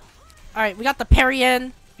 Alright, we got the parry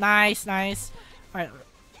in. Nice, nice. Alright,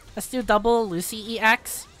 let's do double Lucy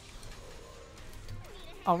EX.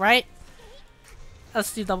 Alright.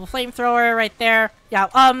 Let's do double Flamethrower right there. Yeah,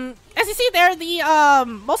 as you see there, the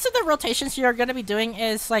most of the rotations you're gonna be doing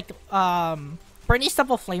is like Burnice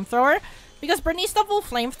double Flamethrower. Because Burnice double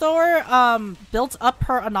Flamethrower builds up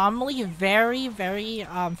her anomaly very, very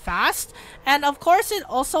fast. And of course it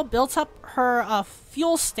also builds up her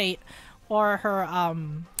fuel state or her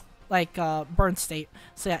burn state.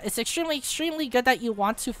 So yeah, it's extremely, extremely good that you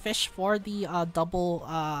want to fish for the double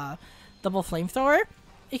Flamethrower.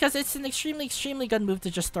 Because it's an extremely, extremely good move to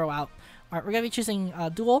just throw out. Alright, we're gonna be choosing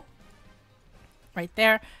Duel. Right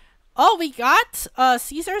there. Oh, we got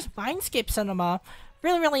Caesar's Mindscape Cinema.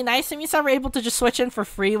 Really, really nice. It means that we're able to just switch in for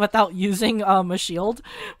free without using a shield.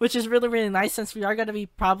 Which is really, really nice since we are gonna be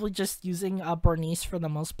probably just using Burnice for the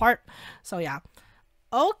most part. So yeah.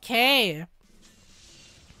 Okay.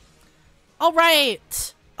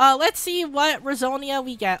 Alright. Let's see what Rezonia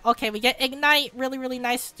we get. Okay, we get Ignite. Really, really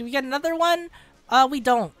nice. Do we get another one? We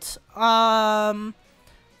don't.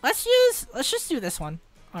 Let's just do this one.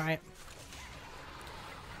 Alright.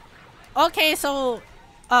 Okay, so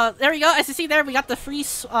there we go. As you see there, we got the free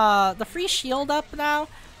shield up now.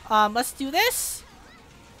 Let's do this.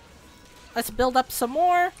 Let's build up some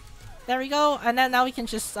more. There we go. And then now we can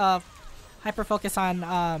just hyper focus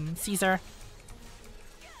on Caesar.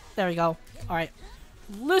 There we go. Alright.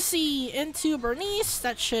 Lucy into Burnice.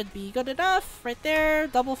 That should be good enough. Right there.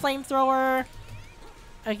 Double Flamethrower.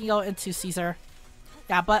 I can go into Caesar.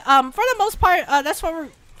 Yeah, but for the most part, that's what we're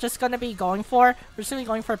just gonna be going for. We're just gonna be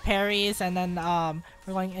going for parries, and then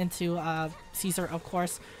we're going into Caesar, of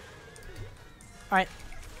course. Alright.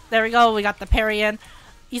 There we go. We got the parry in.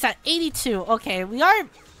 He's at 82. Okay, we are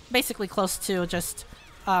basically close to just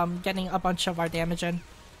getting a bunch of our damage in.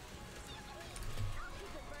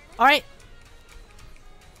 Alright.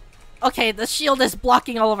 Okay, the shield is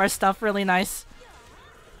blocking all of our stuff. Really nice.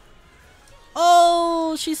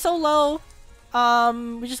 Oh, she's so low.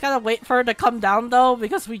 We just gotta wait for her to come down though,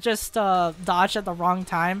 because we just dodged at the wrong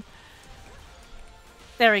time.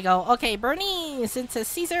 There we go. Okay, Burnice into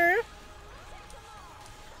Caesar.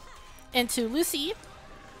 Into Lucy.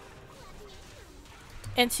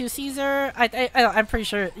 Into Caesar. I'm pretty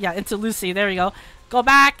sure. Yeah, into Lucy. There we go. Go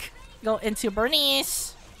back. Go into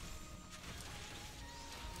Burnice.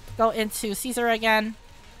 Go into Caesar again.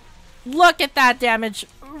 Look at that damage.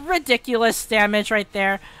 Ridiculous damage right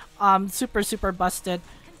there. Super, super busted.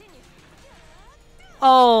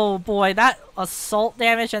 Oh boy, that assault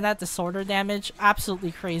damage and that disorder damage,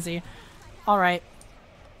 absolutely crazy. Alright.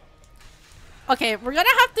 Okay, we're gonna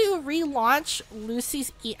have to relaunch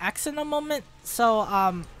Lucy's EX in a moment. So,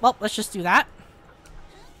 well, let's just do that.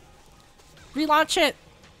 Relaunch it.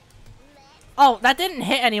 Oh, that didn't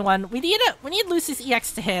hit anyone. We need Lucy's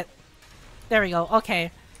EX to hit. There we go.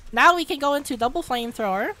 Okay. Now we can go into double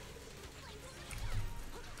flamethrower.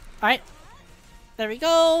 Alright. There we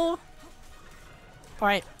go.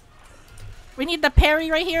 Alright. We need the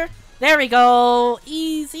parry right here. There we go.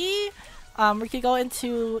 Easy. We could go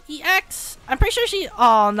into EX. I'm pretty sure she...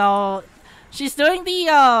 Oh, no. She's doing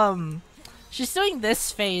the, she's doing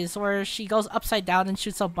this phase where she goes upside down and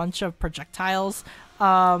shoots a bunch of projectiles.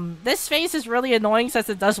 This phase is really annoying since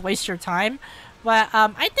it does waste your time. But,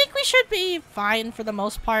 I think we should be fine for the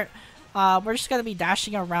most part. We're just gonna be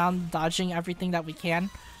dashing around, dodging everything that we can.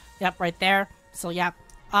 Yep, right there. So, yeah.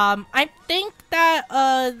 I think that,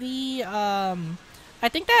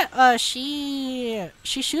 she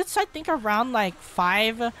shoots, I think, around, like,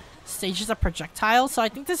 5 stages of projectiles. So I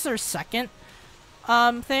think this is her second,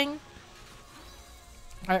 thing.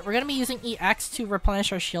 Alright, we're gonna be using EX to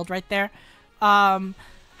replenish our shield right there.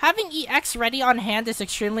 Having EX ready on hand is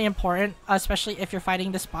extremely important, especially if you're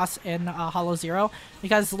fighting this boss in Hollow Zero.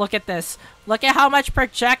 Because look at this. Look at how much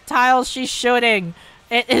projectiles she's shooting.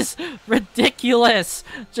 It is ridiculous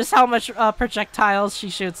just how much projectiles she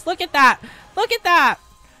shoots. Look at that. Look at that.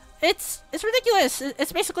 It's ridiculous.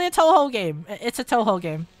 It's basically a Toho game. It's a Toho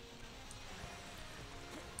game.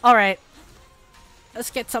 Alright. Let's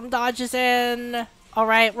get some dodges in.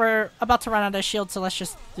 Alright, we're about to run out of shield, so let's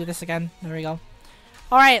just do this again. There we go.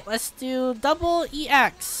 Alright, let's do double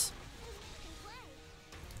EX.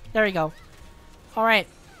 There we go. Alright.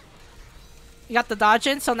 We got the dodge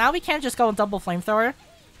in, so now we can't just go and double flamethrower.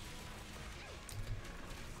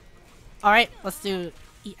 Alright, let's do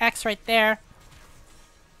EX right there.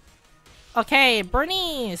 Okay,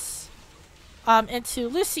 Burnice. Into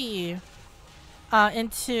Lucy.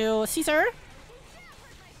 Into Caesar.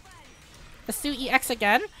 Let's do EX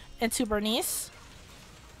again. Into Burnice.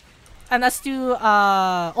 And let's do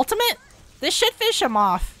ultimate. This should finish him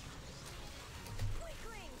off.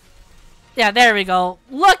 Yeah, there we go.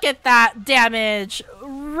 Look at that damage.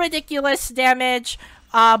 Ridiculous damage.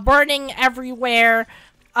 Burning everywhere.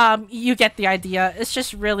 You get the idea. It's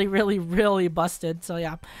just really, really, really busted. So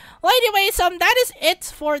yeah. Well, anyways, that is it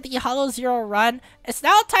for the Hollow Zero run. It's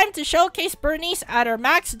now time to showcase Burnice at her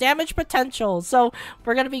max damage potential. So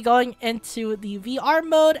we're going to be going into the VR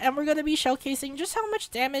mode, and we're going to be showcasing just how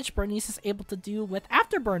much damage Burnice is able to do with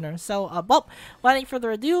Afterburner. So, well, without any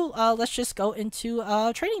further ado, let's just go into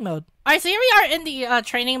training mode. Alright, so here we are in the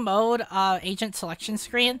training mode agent selection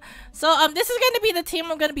screen. So this is going to be the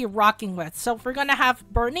team I'm going to be rocking with. So we're going to have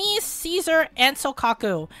Burnice, Caesar, and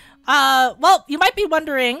Sokaku. Well, you might be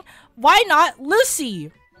wondering, why not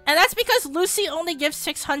Lucy? And that's because Lucy only gives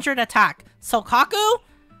 600 attack. Sokaku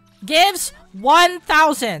gives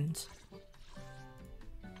 1000.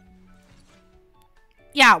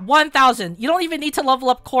 Yeah, 1000. You don't even need to level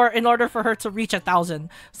up core in order for her to reach 1000.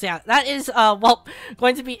 So yeah, that is, well,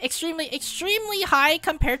 going to be extremely, extremely high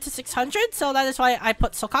compared to 600. So that is why I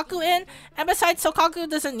put Sokaku in. And besides, Sokaku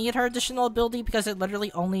doesn't need her additional ability because it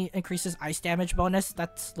literally only increases ice damage bonus.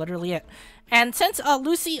 That's literally it. And since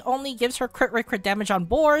Lucy only gives her crit rate crit damage on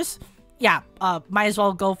boars, yeah, might as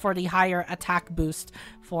well go for the higher attack boost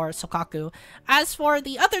for Sokaku. As for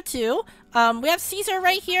the other two, we have Caesar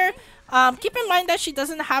right here. Keep in mind that she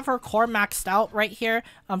doesn't have her core maxed out right here,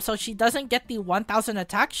 so she doesn't get the 1000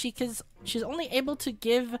 attack. She's only able to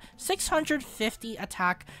give 650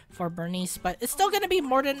 attack for Burnice, but it's still going to be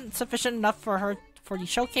more than sufficient enough for her for the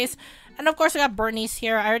showcase. And of course, I got Burnice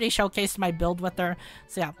here. I already showcased my build with her.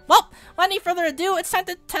 So yeah, well, without any further ado, it's time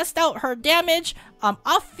to test out her damage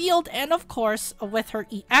off field, and of course with her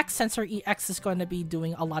EX, since her EX is going to be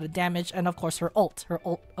doing a lot of damage, and of course her ult. Her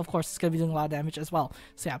ult, of course, is going to be doing a lot of damage as well.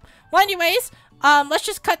 So yeah, well, anyways, let's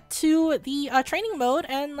just cut to the training mode,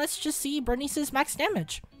 and let's just see Burnice's max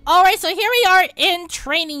damage. Alright, so here we are in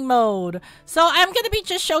training mode. So I'm going to be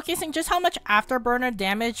just showcasing just how much afterburner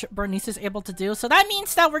damage Burnice is able to do. So that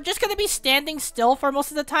means that we're just going to be standing still for most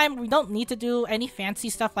of the time. We don't need to do any fancy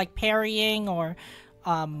stuff like parrying or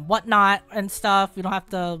whatnot and stuff. We don't have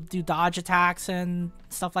to do dodge attacks and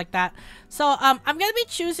stuff like that. So I'm going to be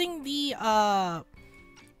choosing the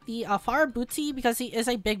Farabuti because he is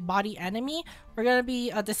a big body enemy. We're going to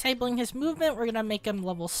be disabling his movement. We're going to make him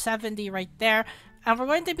level 70 right there. And we're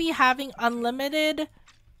going to be having unlimited,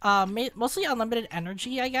 mostly unlimited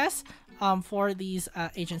energy, I guess, for these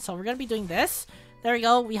agents. So we're going to be doing this. There we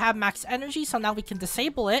go. We have max energy, so now we can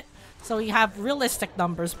disable it. So we have realistic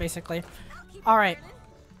numbers, basically. Alright.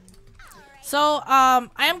 So, I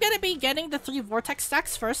am gonna be getting the 3 vortex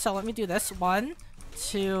stacks first, so let me do this. 1,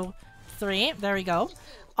 2, 3. There we go.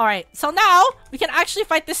 Alright, so now we can actually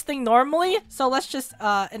fight this thing normally. So let's just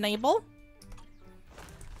enable.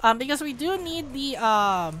 Because we do need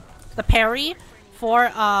the parry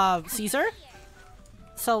for Caesar.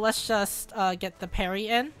 So let's just get the parry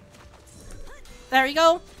in. There we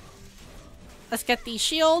go. Let's get the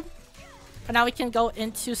shield. And now we can go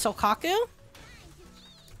into Sokaku.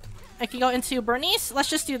 I can go into Burnice. Let's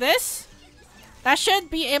just do this. That should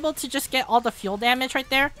be able to just get all the fuel damage right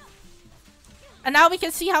there. And now we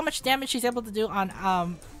can see how much damage she's able to do on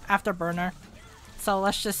Afterburner. So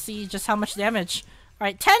let's just see just how much damage.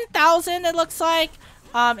 Alright, 10,000 it looks like.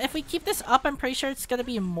 If we keep this up, I'm pretty sure it's gonna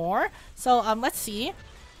be more. So let's see.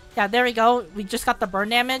 Yeah, there we go. We just got the burn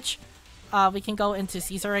damage. We can go into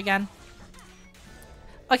Caesar again.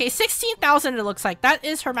 Okay, 16,000 it looks like. That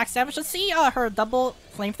is her max damage. Let's see her double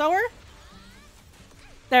flamethrower.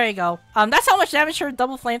 There you go. That's how much damage her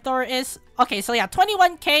double flamethrower is. Okay, so yeah,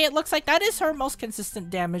 21k it looks like. That is her most consistent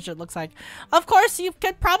damage, it looks like. Of course, you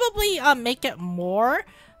could probably make it more.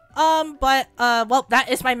 Well, that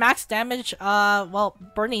is my max damage, well,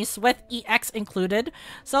 Burnice with EX included.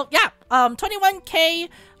 So yeah, 21k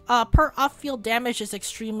per off-field damage is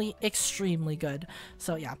extremely good.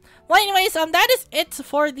 So yeah. Well, anyways, that is it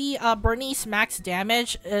for the Burnice max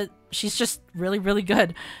damage. She's just really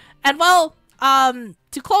good. And well,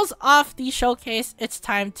 to close off the showcase, it's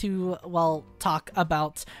time to, well, talk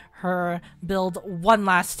about her build one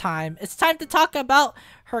last time. It's time to talk about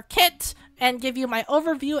her kit and give you my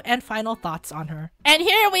overview and final thoughts on her. And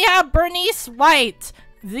here we have Burnice White,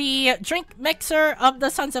 the drink mixer of the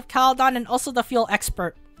Sons of Calydon and also the fuel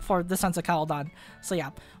expert for the Sons of Calydon. So yeah.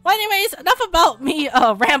 Well, anyways, enough about me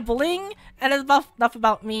rambling and enough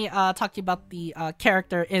about me talking about the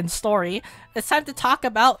character in story. It's time to talk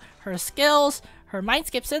about her skills, her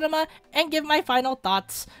Mindscape Cinema, and give my final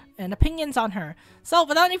thoughts and opinions on her. So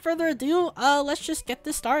without any further ado, let's just get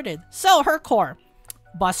this started. So her core,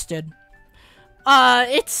 busted.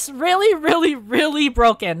 It's really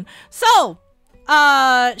broken. So,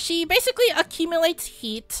 she basically accumulates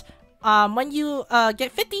heat. When you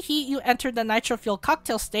get 50 heat, you enter the nitro fuel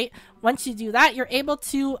cocktail state. Once you do that, you're able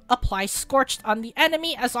to apply Scorched on the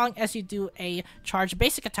enemy as long as you do a charge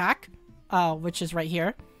basic attack, which is right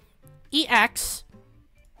here. EX,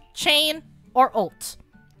 Chain, or Ult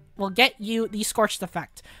will get you the Scorched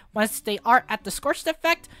effect. Once they are at the Scorched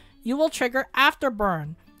effect, you will trigger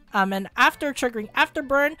Afterburn. And after triggering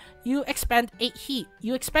Afterburn, you expend 8 heat.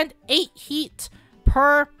 You expend 8 heat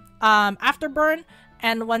per Afterburn,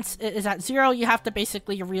 and once it is at 0, you have to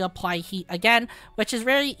basically reapply heat again, which is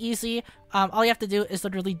very easy. All you have to do is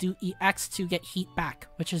literally do EX to get heat back,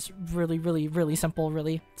 which is really simple,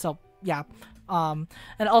 really. So, yeah. And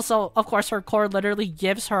also, of course, her core literally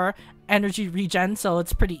gives her energy regen, so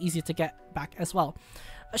it's pretty easy to get back as well.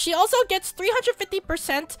 She also gets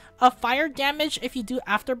 350% of fire damage if you do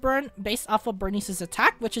Afterburn based off of Burnice's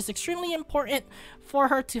attack, which is extremely important for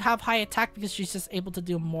her to have high attack because she's just able to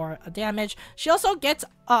do more damage. She also gets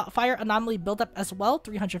fire anomaly buildup as well,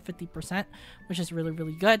 350%, which is really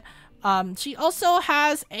good. She also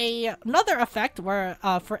has another effect where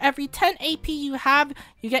for every 10 AP you have,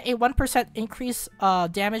 you get a 1% increase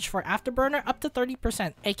damage for Afterburner up to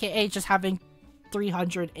 30%, aka just having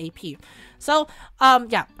 300 AP. So,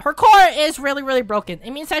 yeah, her core is really broken.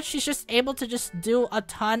 It means that she's just able to just do a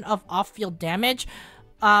ton of off-field damage.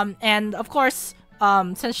 And of course,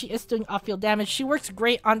 since she is doing off-field damage, she works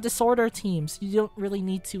great on disorder teams. You don't really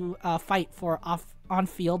need to fight for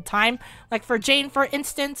on-field time. Like for Jane, for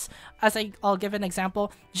instance, as I'll give an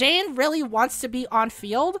example, Jane really wants to be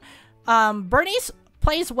on-field. Burnice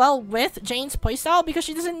plays well with Jane's playstyle because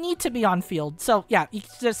she doesn't need to be on-field. So yeah, you can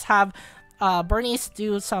just have Burnice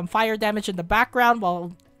do some fire damage in the background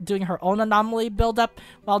while doing her own anomaly buildup,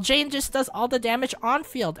 while Jane just does all the damage on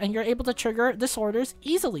field, and you're able to trigger disorders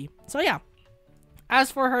easily. So yeah. As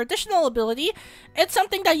for her additional ability, it's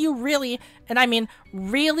something that you really, and I mean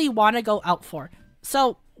really, want to go out for.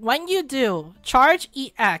 So when you do Charge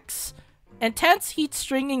EX, Intense Heat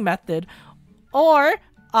Stringing Method, or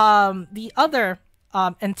the other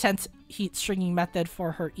Intense Heat Stringing Method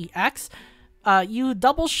for her EX, you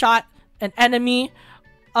double shot an enemy.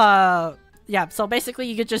 Yeah, so basically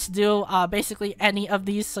you could just do basically any of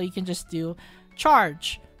these. So you can just do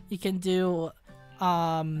charge, you can do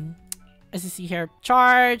as you see here,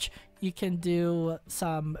 charge, you can do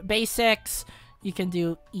some basics, you can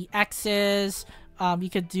do EXs, you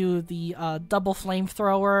could do the double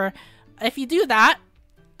flamethrower, if you do that,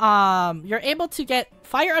 you're able to get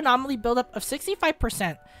fire anomaly buildup of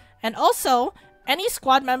 65%. And also, any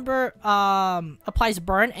squad member applies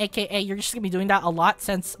burn, aka you're just gonna be doing that a lot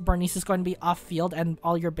since Burnice is going to be off field and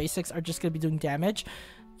all your basics are just gonna be doing damage.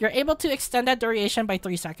 You're able to extend that duration by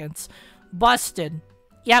 3 seconds. Busted.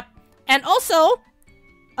 Yep. And also,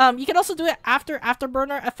 you can also do it after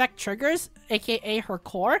Afterburner effect triggers, aka her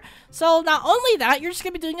core. So not only that, you're just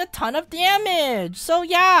gonna be doing a ton of damage. So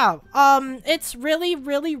yeah, it's really,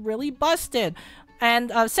 really, really busted.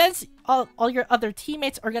 And since all your other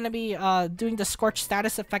teammates are gonna be doing the Scorch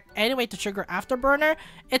status effect anyway to trigger Afterburner,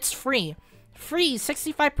 it's free. Free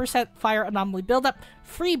 65% fire anomaly buildup,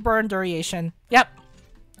 free burn duration. Yep.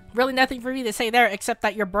 Really nothing for me to say there except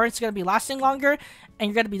that your burn's going to be lasting longer and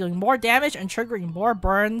you're going to be doing more damage and triggering more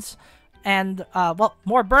burns. And, well,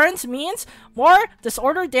 more burns means more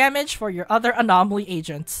disorder damage for your other anomaly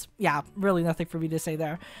agents. Yeah, really nothing for me to say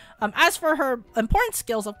there. As for her important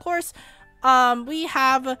skills, of course, we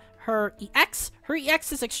have her EX. Her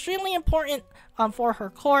EX is extremely important for her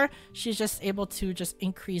core. She's just able to just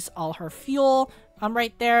increase all her fuel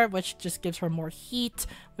right there, which just gives her more heat,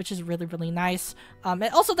 which is really, really nice.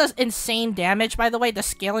 It also does insane damage, by the way. The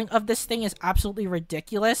scaling of this thing is absolutely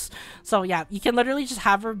ridiculous. So yeah, you can literally just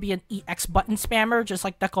have her be an EX button spammer, just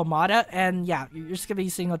like Dekomata, and yeah, you're just gonna be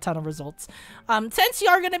seeing a ton of results. Since you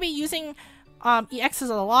are gonna be using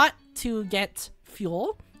EXs a lot to get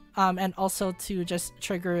fuel, and also to just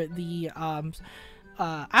trigger the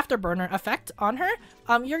Afterburner effect on her,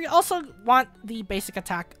 you also want the basic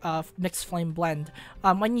attack of Mixed Flame Blend.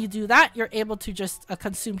 When you do that, you're able to just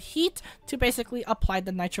consume heat to basically apply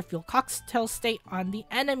the Nitro Fuel Cocktail state on the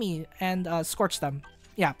enemy and scorch them.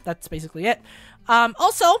 Yeah, that's basically it.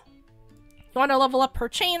 Also, you want to level up her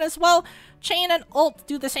chain as well. Chain and ult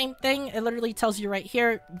do the same thing. It literally tells you right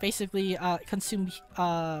here, basically consume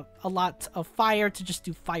a lot of fire to just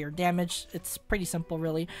do fire damage. It's pretty simple,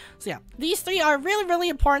 really. So yeah, these three are really, really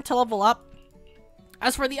important to level up.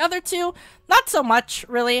 As for the other two, not so much,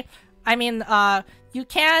 really. I mean, you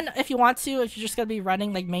can, if you want to, if you're just going to be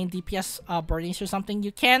running like main DPS Burnice or something,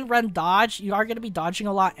 you can run dodge. You are going to be dodging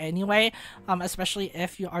a lot anyway, especially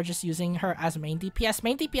if you are just using her as main DPS.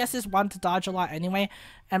 Main DPSs want to dodge a lot anyway,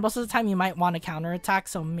 and most of the time you might want to counterattack,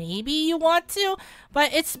 so maybe you want to,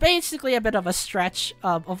 but it's basically a bit of a stretch,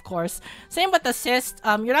 of course. Same with assist.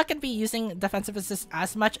 You're not going to be using defensive assist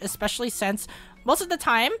as much, especially since most of the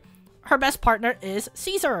time, her best partner is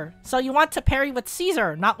Caesar. So you want to parry with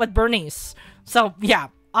Caesar, not with Burnice. So yeah.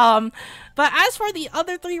 But as for the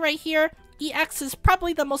other three right here, EX is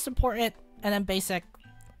probably the most important, and then basic,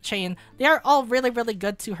 chain. They are all really, really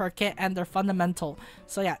good to her kit, and they're fundamental.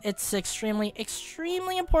 So yeah, it's extremely,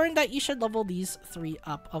 extremely important that you should level these three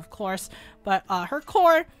up, of course. But her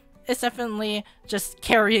core is definitely just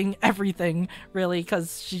carrying everything, really,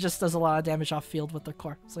 because she just does a lot of damage off field with the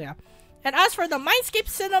core. So yeah. And as for the Mindscape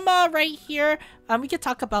Cinema right here, we could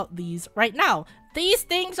talk about these right now. These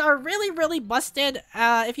things are really, really busted.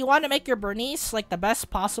 If you want to make your Burnice like the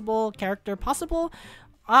best possible character possible,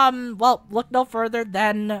 well, look no further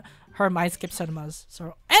than her Mindscape Cinemas.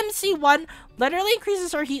 So MC1 literally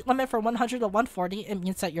increases her heat limit from 100 to 140. It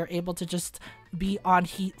means that you're able to just be on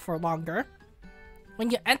heat for longer.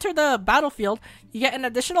 When you enter the battlefield, you get an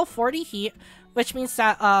additional 40 heat, which means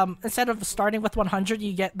that instead of starting with 100,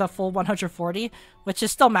 you get the full 140, which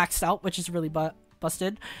is still maxed out, which is really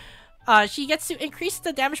busted. She gets to increase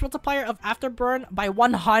the damage multiplier of Afterburn by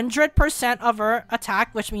 100% of her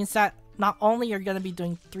attack, which means that not only you're going to be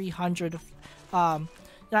doing 300, you're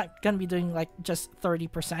not going to be doing like just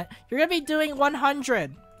 30%, you're going to be doing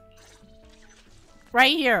 100.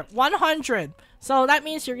 Right here, 100. So that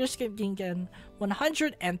means you're just getting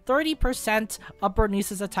 130% of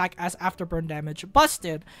Burnice's attack as Afterburn damage.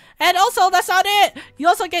 Busted. And also, that's not it! You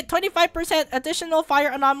also get 25% additional fire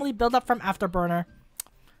anomaly buildup from Afterburner.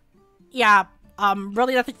 Yeah,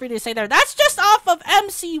 really nothing for you to say there. That's just off of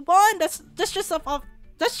MC1! That's just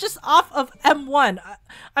off of M1.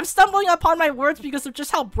 I'm stumbling upon my words because of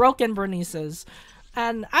just how broken Burnice is.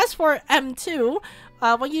 And as for M2,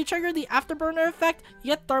 when you trigger the Afterburner effect,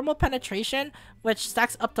 you get thermal penetration, which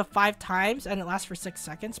stacks up to 5 times, and it lasts for 6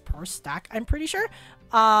 seconds per stack, I'm pretty sure.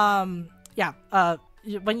 Yeah,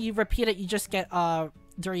 when you repeat it, you just get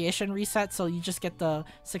duration reset, so you just get the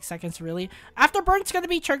 6 seconds, really. Afterburn's going to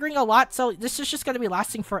be triggering a lot, so this is just going to be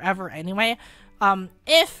lasting forever anyway.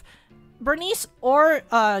 If Burnice or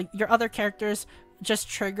your other characters just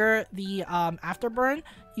trigger the Afterburn,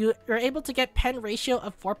 you're able to get pen ratio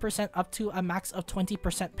of 4% up to a max of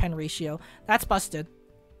 20% pen ratio. That's busted.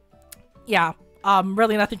 Yeah.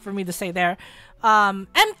 Really nothing for me to say there. M3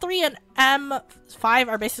 and M5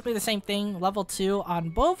 are basically the same thing. Level 2 on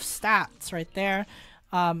both stats right there.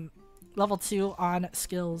 Level 2 on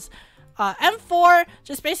skills. M4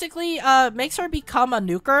 just basically makes her become a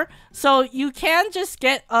nuker. So you can just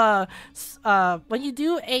get when you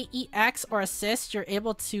do a EX or assist, you're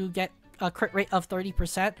able to get a crit rate of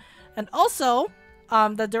 30%. And also,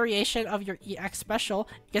 the duration of your EX special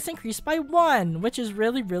gets increased by 1, which is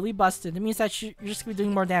really, really busted. It means that you're just gonna be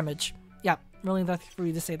doing more damage. Yep, really nothing for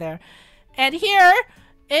you to say there. And here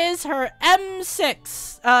is her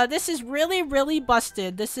M6. This is really, really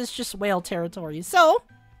busted. This is just whale territory. So,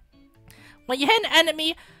 when you hit an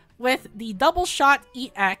enemy with the double shot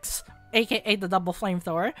EX, aka the double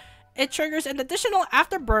flamethrower, it triggers an additional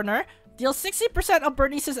afterburner, deals 60% of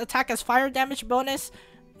Burnice's attack as fire damage bonus,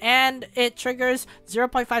 and it triggers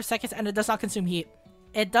 0.5 seconds, and it does not consume heat.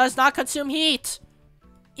 It does not consume heat!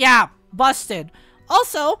 Yeah, busted.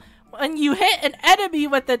 Also, when you hit an enemy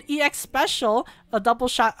with an EX special, a double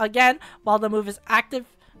shot again, while the move is active,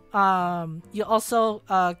 you also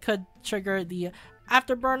could trigger the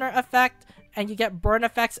afterburner effect, and you get burn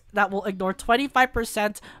effects that will ignore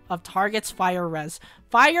 25% of target's fire res.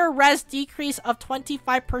 Fire res decrease of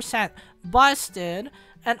 25%. Busted.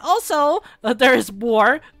 And also, there's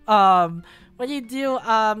more. When you do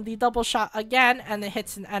the double shot again and it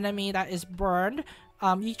hits an enemy that is burned,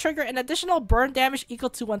 you trigger an additional burn damage equal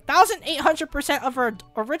to 1,800% of her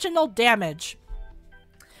original damage.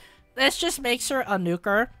 This just makes her a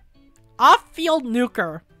nuker. Off-field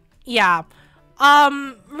nuker. Yeah.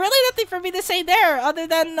 Really nothing for me to say there other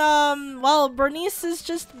than, well, Burnice is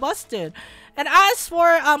just busted. And as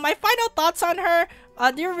for my final thoughts on her,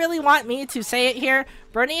 do you really want me to say it here?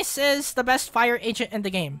 Burnice is the best fire agent in the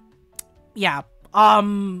game. Yeah,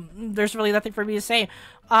 there's really nothing for me to say.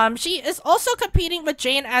 She is also competing with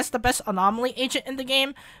Jane as the best anomaly agent in the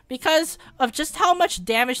game because of just how much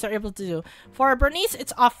damage they're able to do. For Burnice,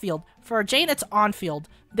 it's off-field. For Jane, it's on-field.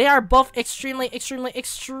 They are both extremely, extremely,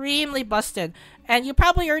 extremely busted. And you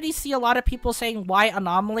probably already see a lot of people saying why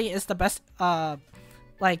anomaly is the best,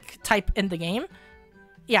 like, type in the game.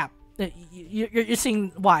 Yeah, you're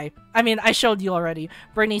seeing why. I mean, I showed you already.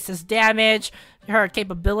 Burnice's damage, her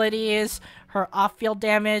capabilities, her off-field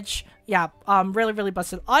damage. Yeah, really, really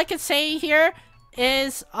busted. All I can say here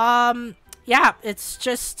is, yeah, it's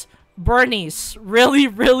just Burnice. Really,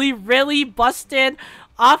 really, really busted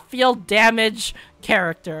off-field damage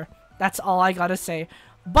character. That's all I gotta say.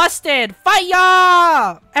 Busted!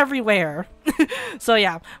 FIYAAAAA! Everywhere. So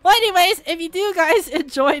yeah. Well, anyways, if you do guys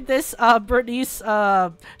enjoyed this Burnice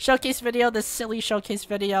showcase video, this silly showcase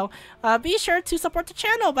video, be sure to support the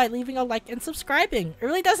channel by leaving a like and subscribing. It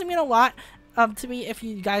really doesn't mean a lot to me if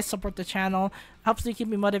you guys support the channel. Helps me keep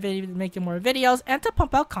me motivated to making more videos and to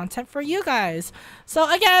pump out content for you guys.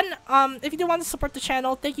 So again, if you do want to support the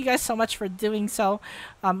channel, thank you guys so much for doing so.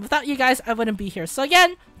 Without you guys, I wouldn't be here. So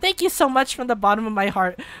again, thank you so much from the bottom of my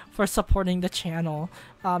heart for supporting the channel.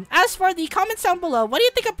 As for the comments down below, what do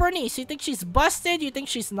you think of Burnice? You think she's busted? You think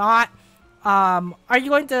she's not? Are you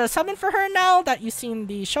going to summon for her now that you've seen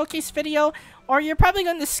the showcase video? Or you're probably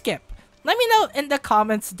going to skip? Let me know in the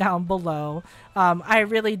comments down below. I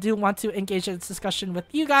really do want to engage in this discussion with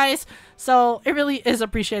you guys, so it really is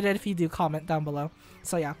appreciated if you do comment down below.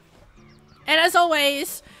 So yeah. And as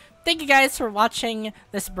always, thank you guys for watching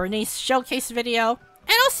this Burnice showcase video,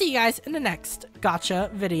 and I'll see you guys in the next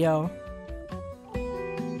gotcha video.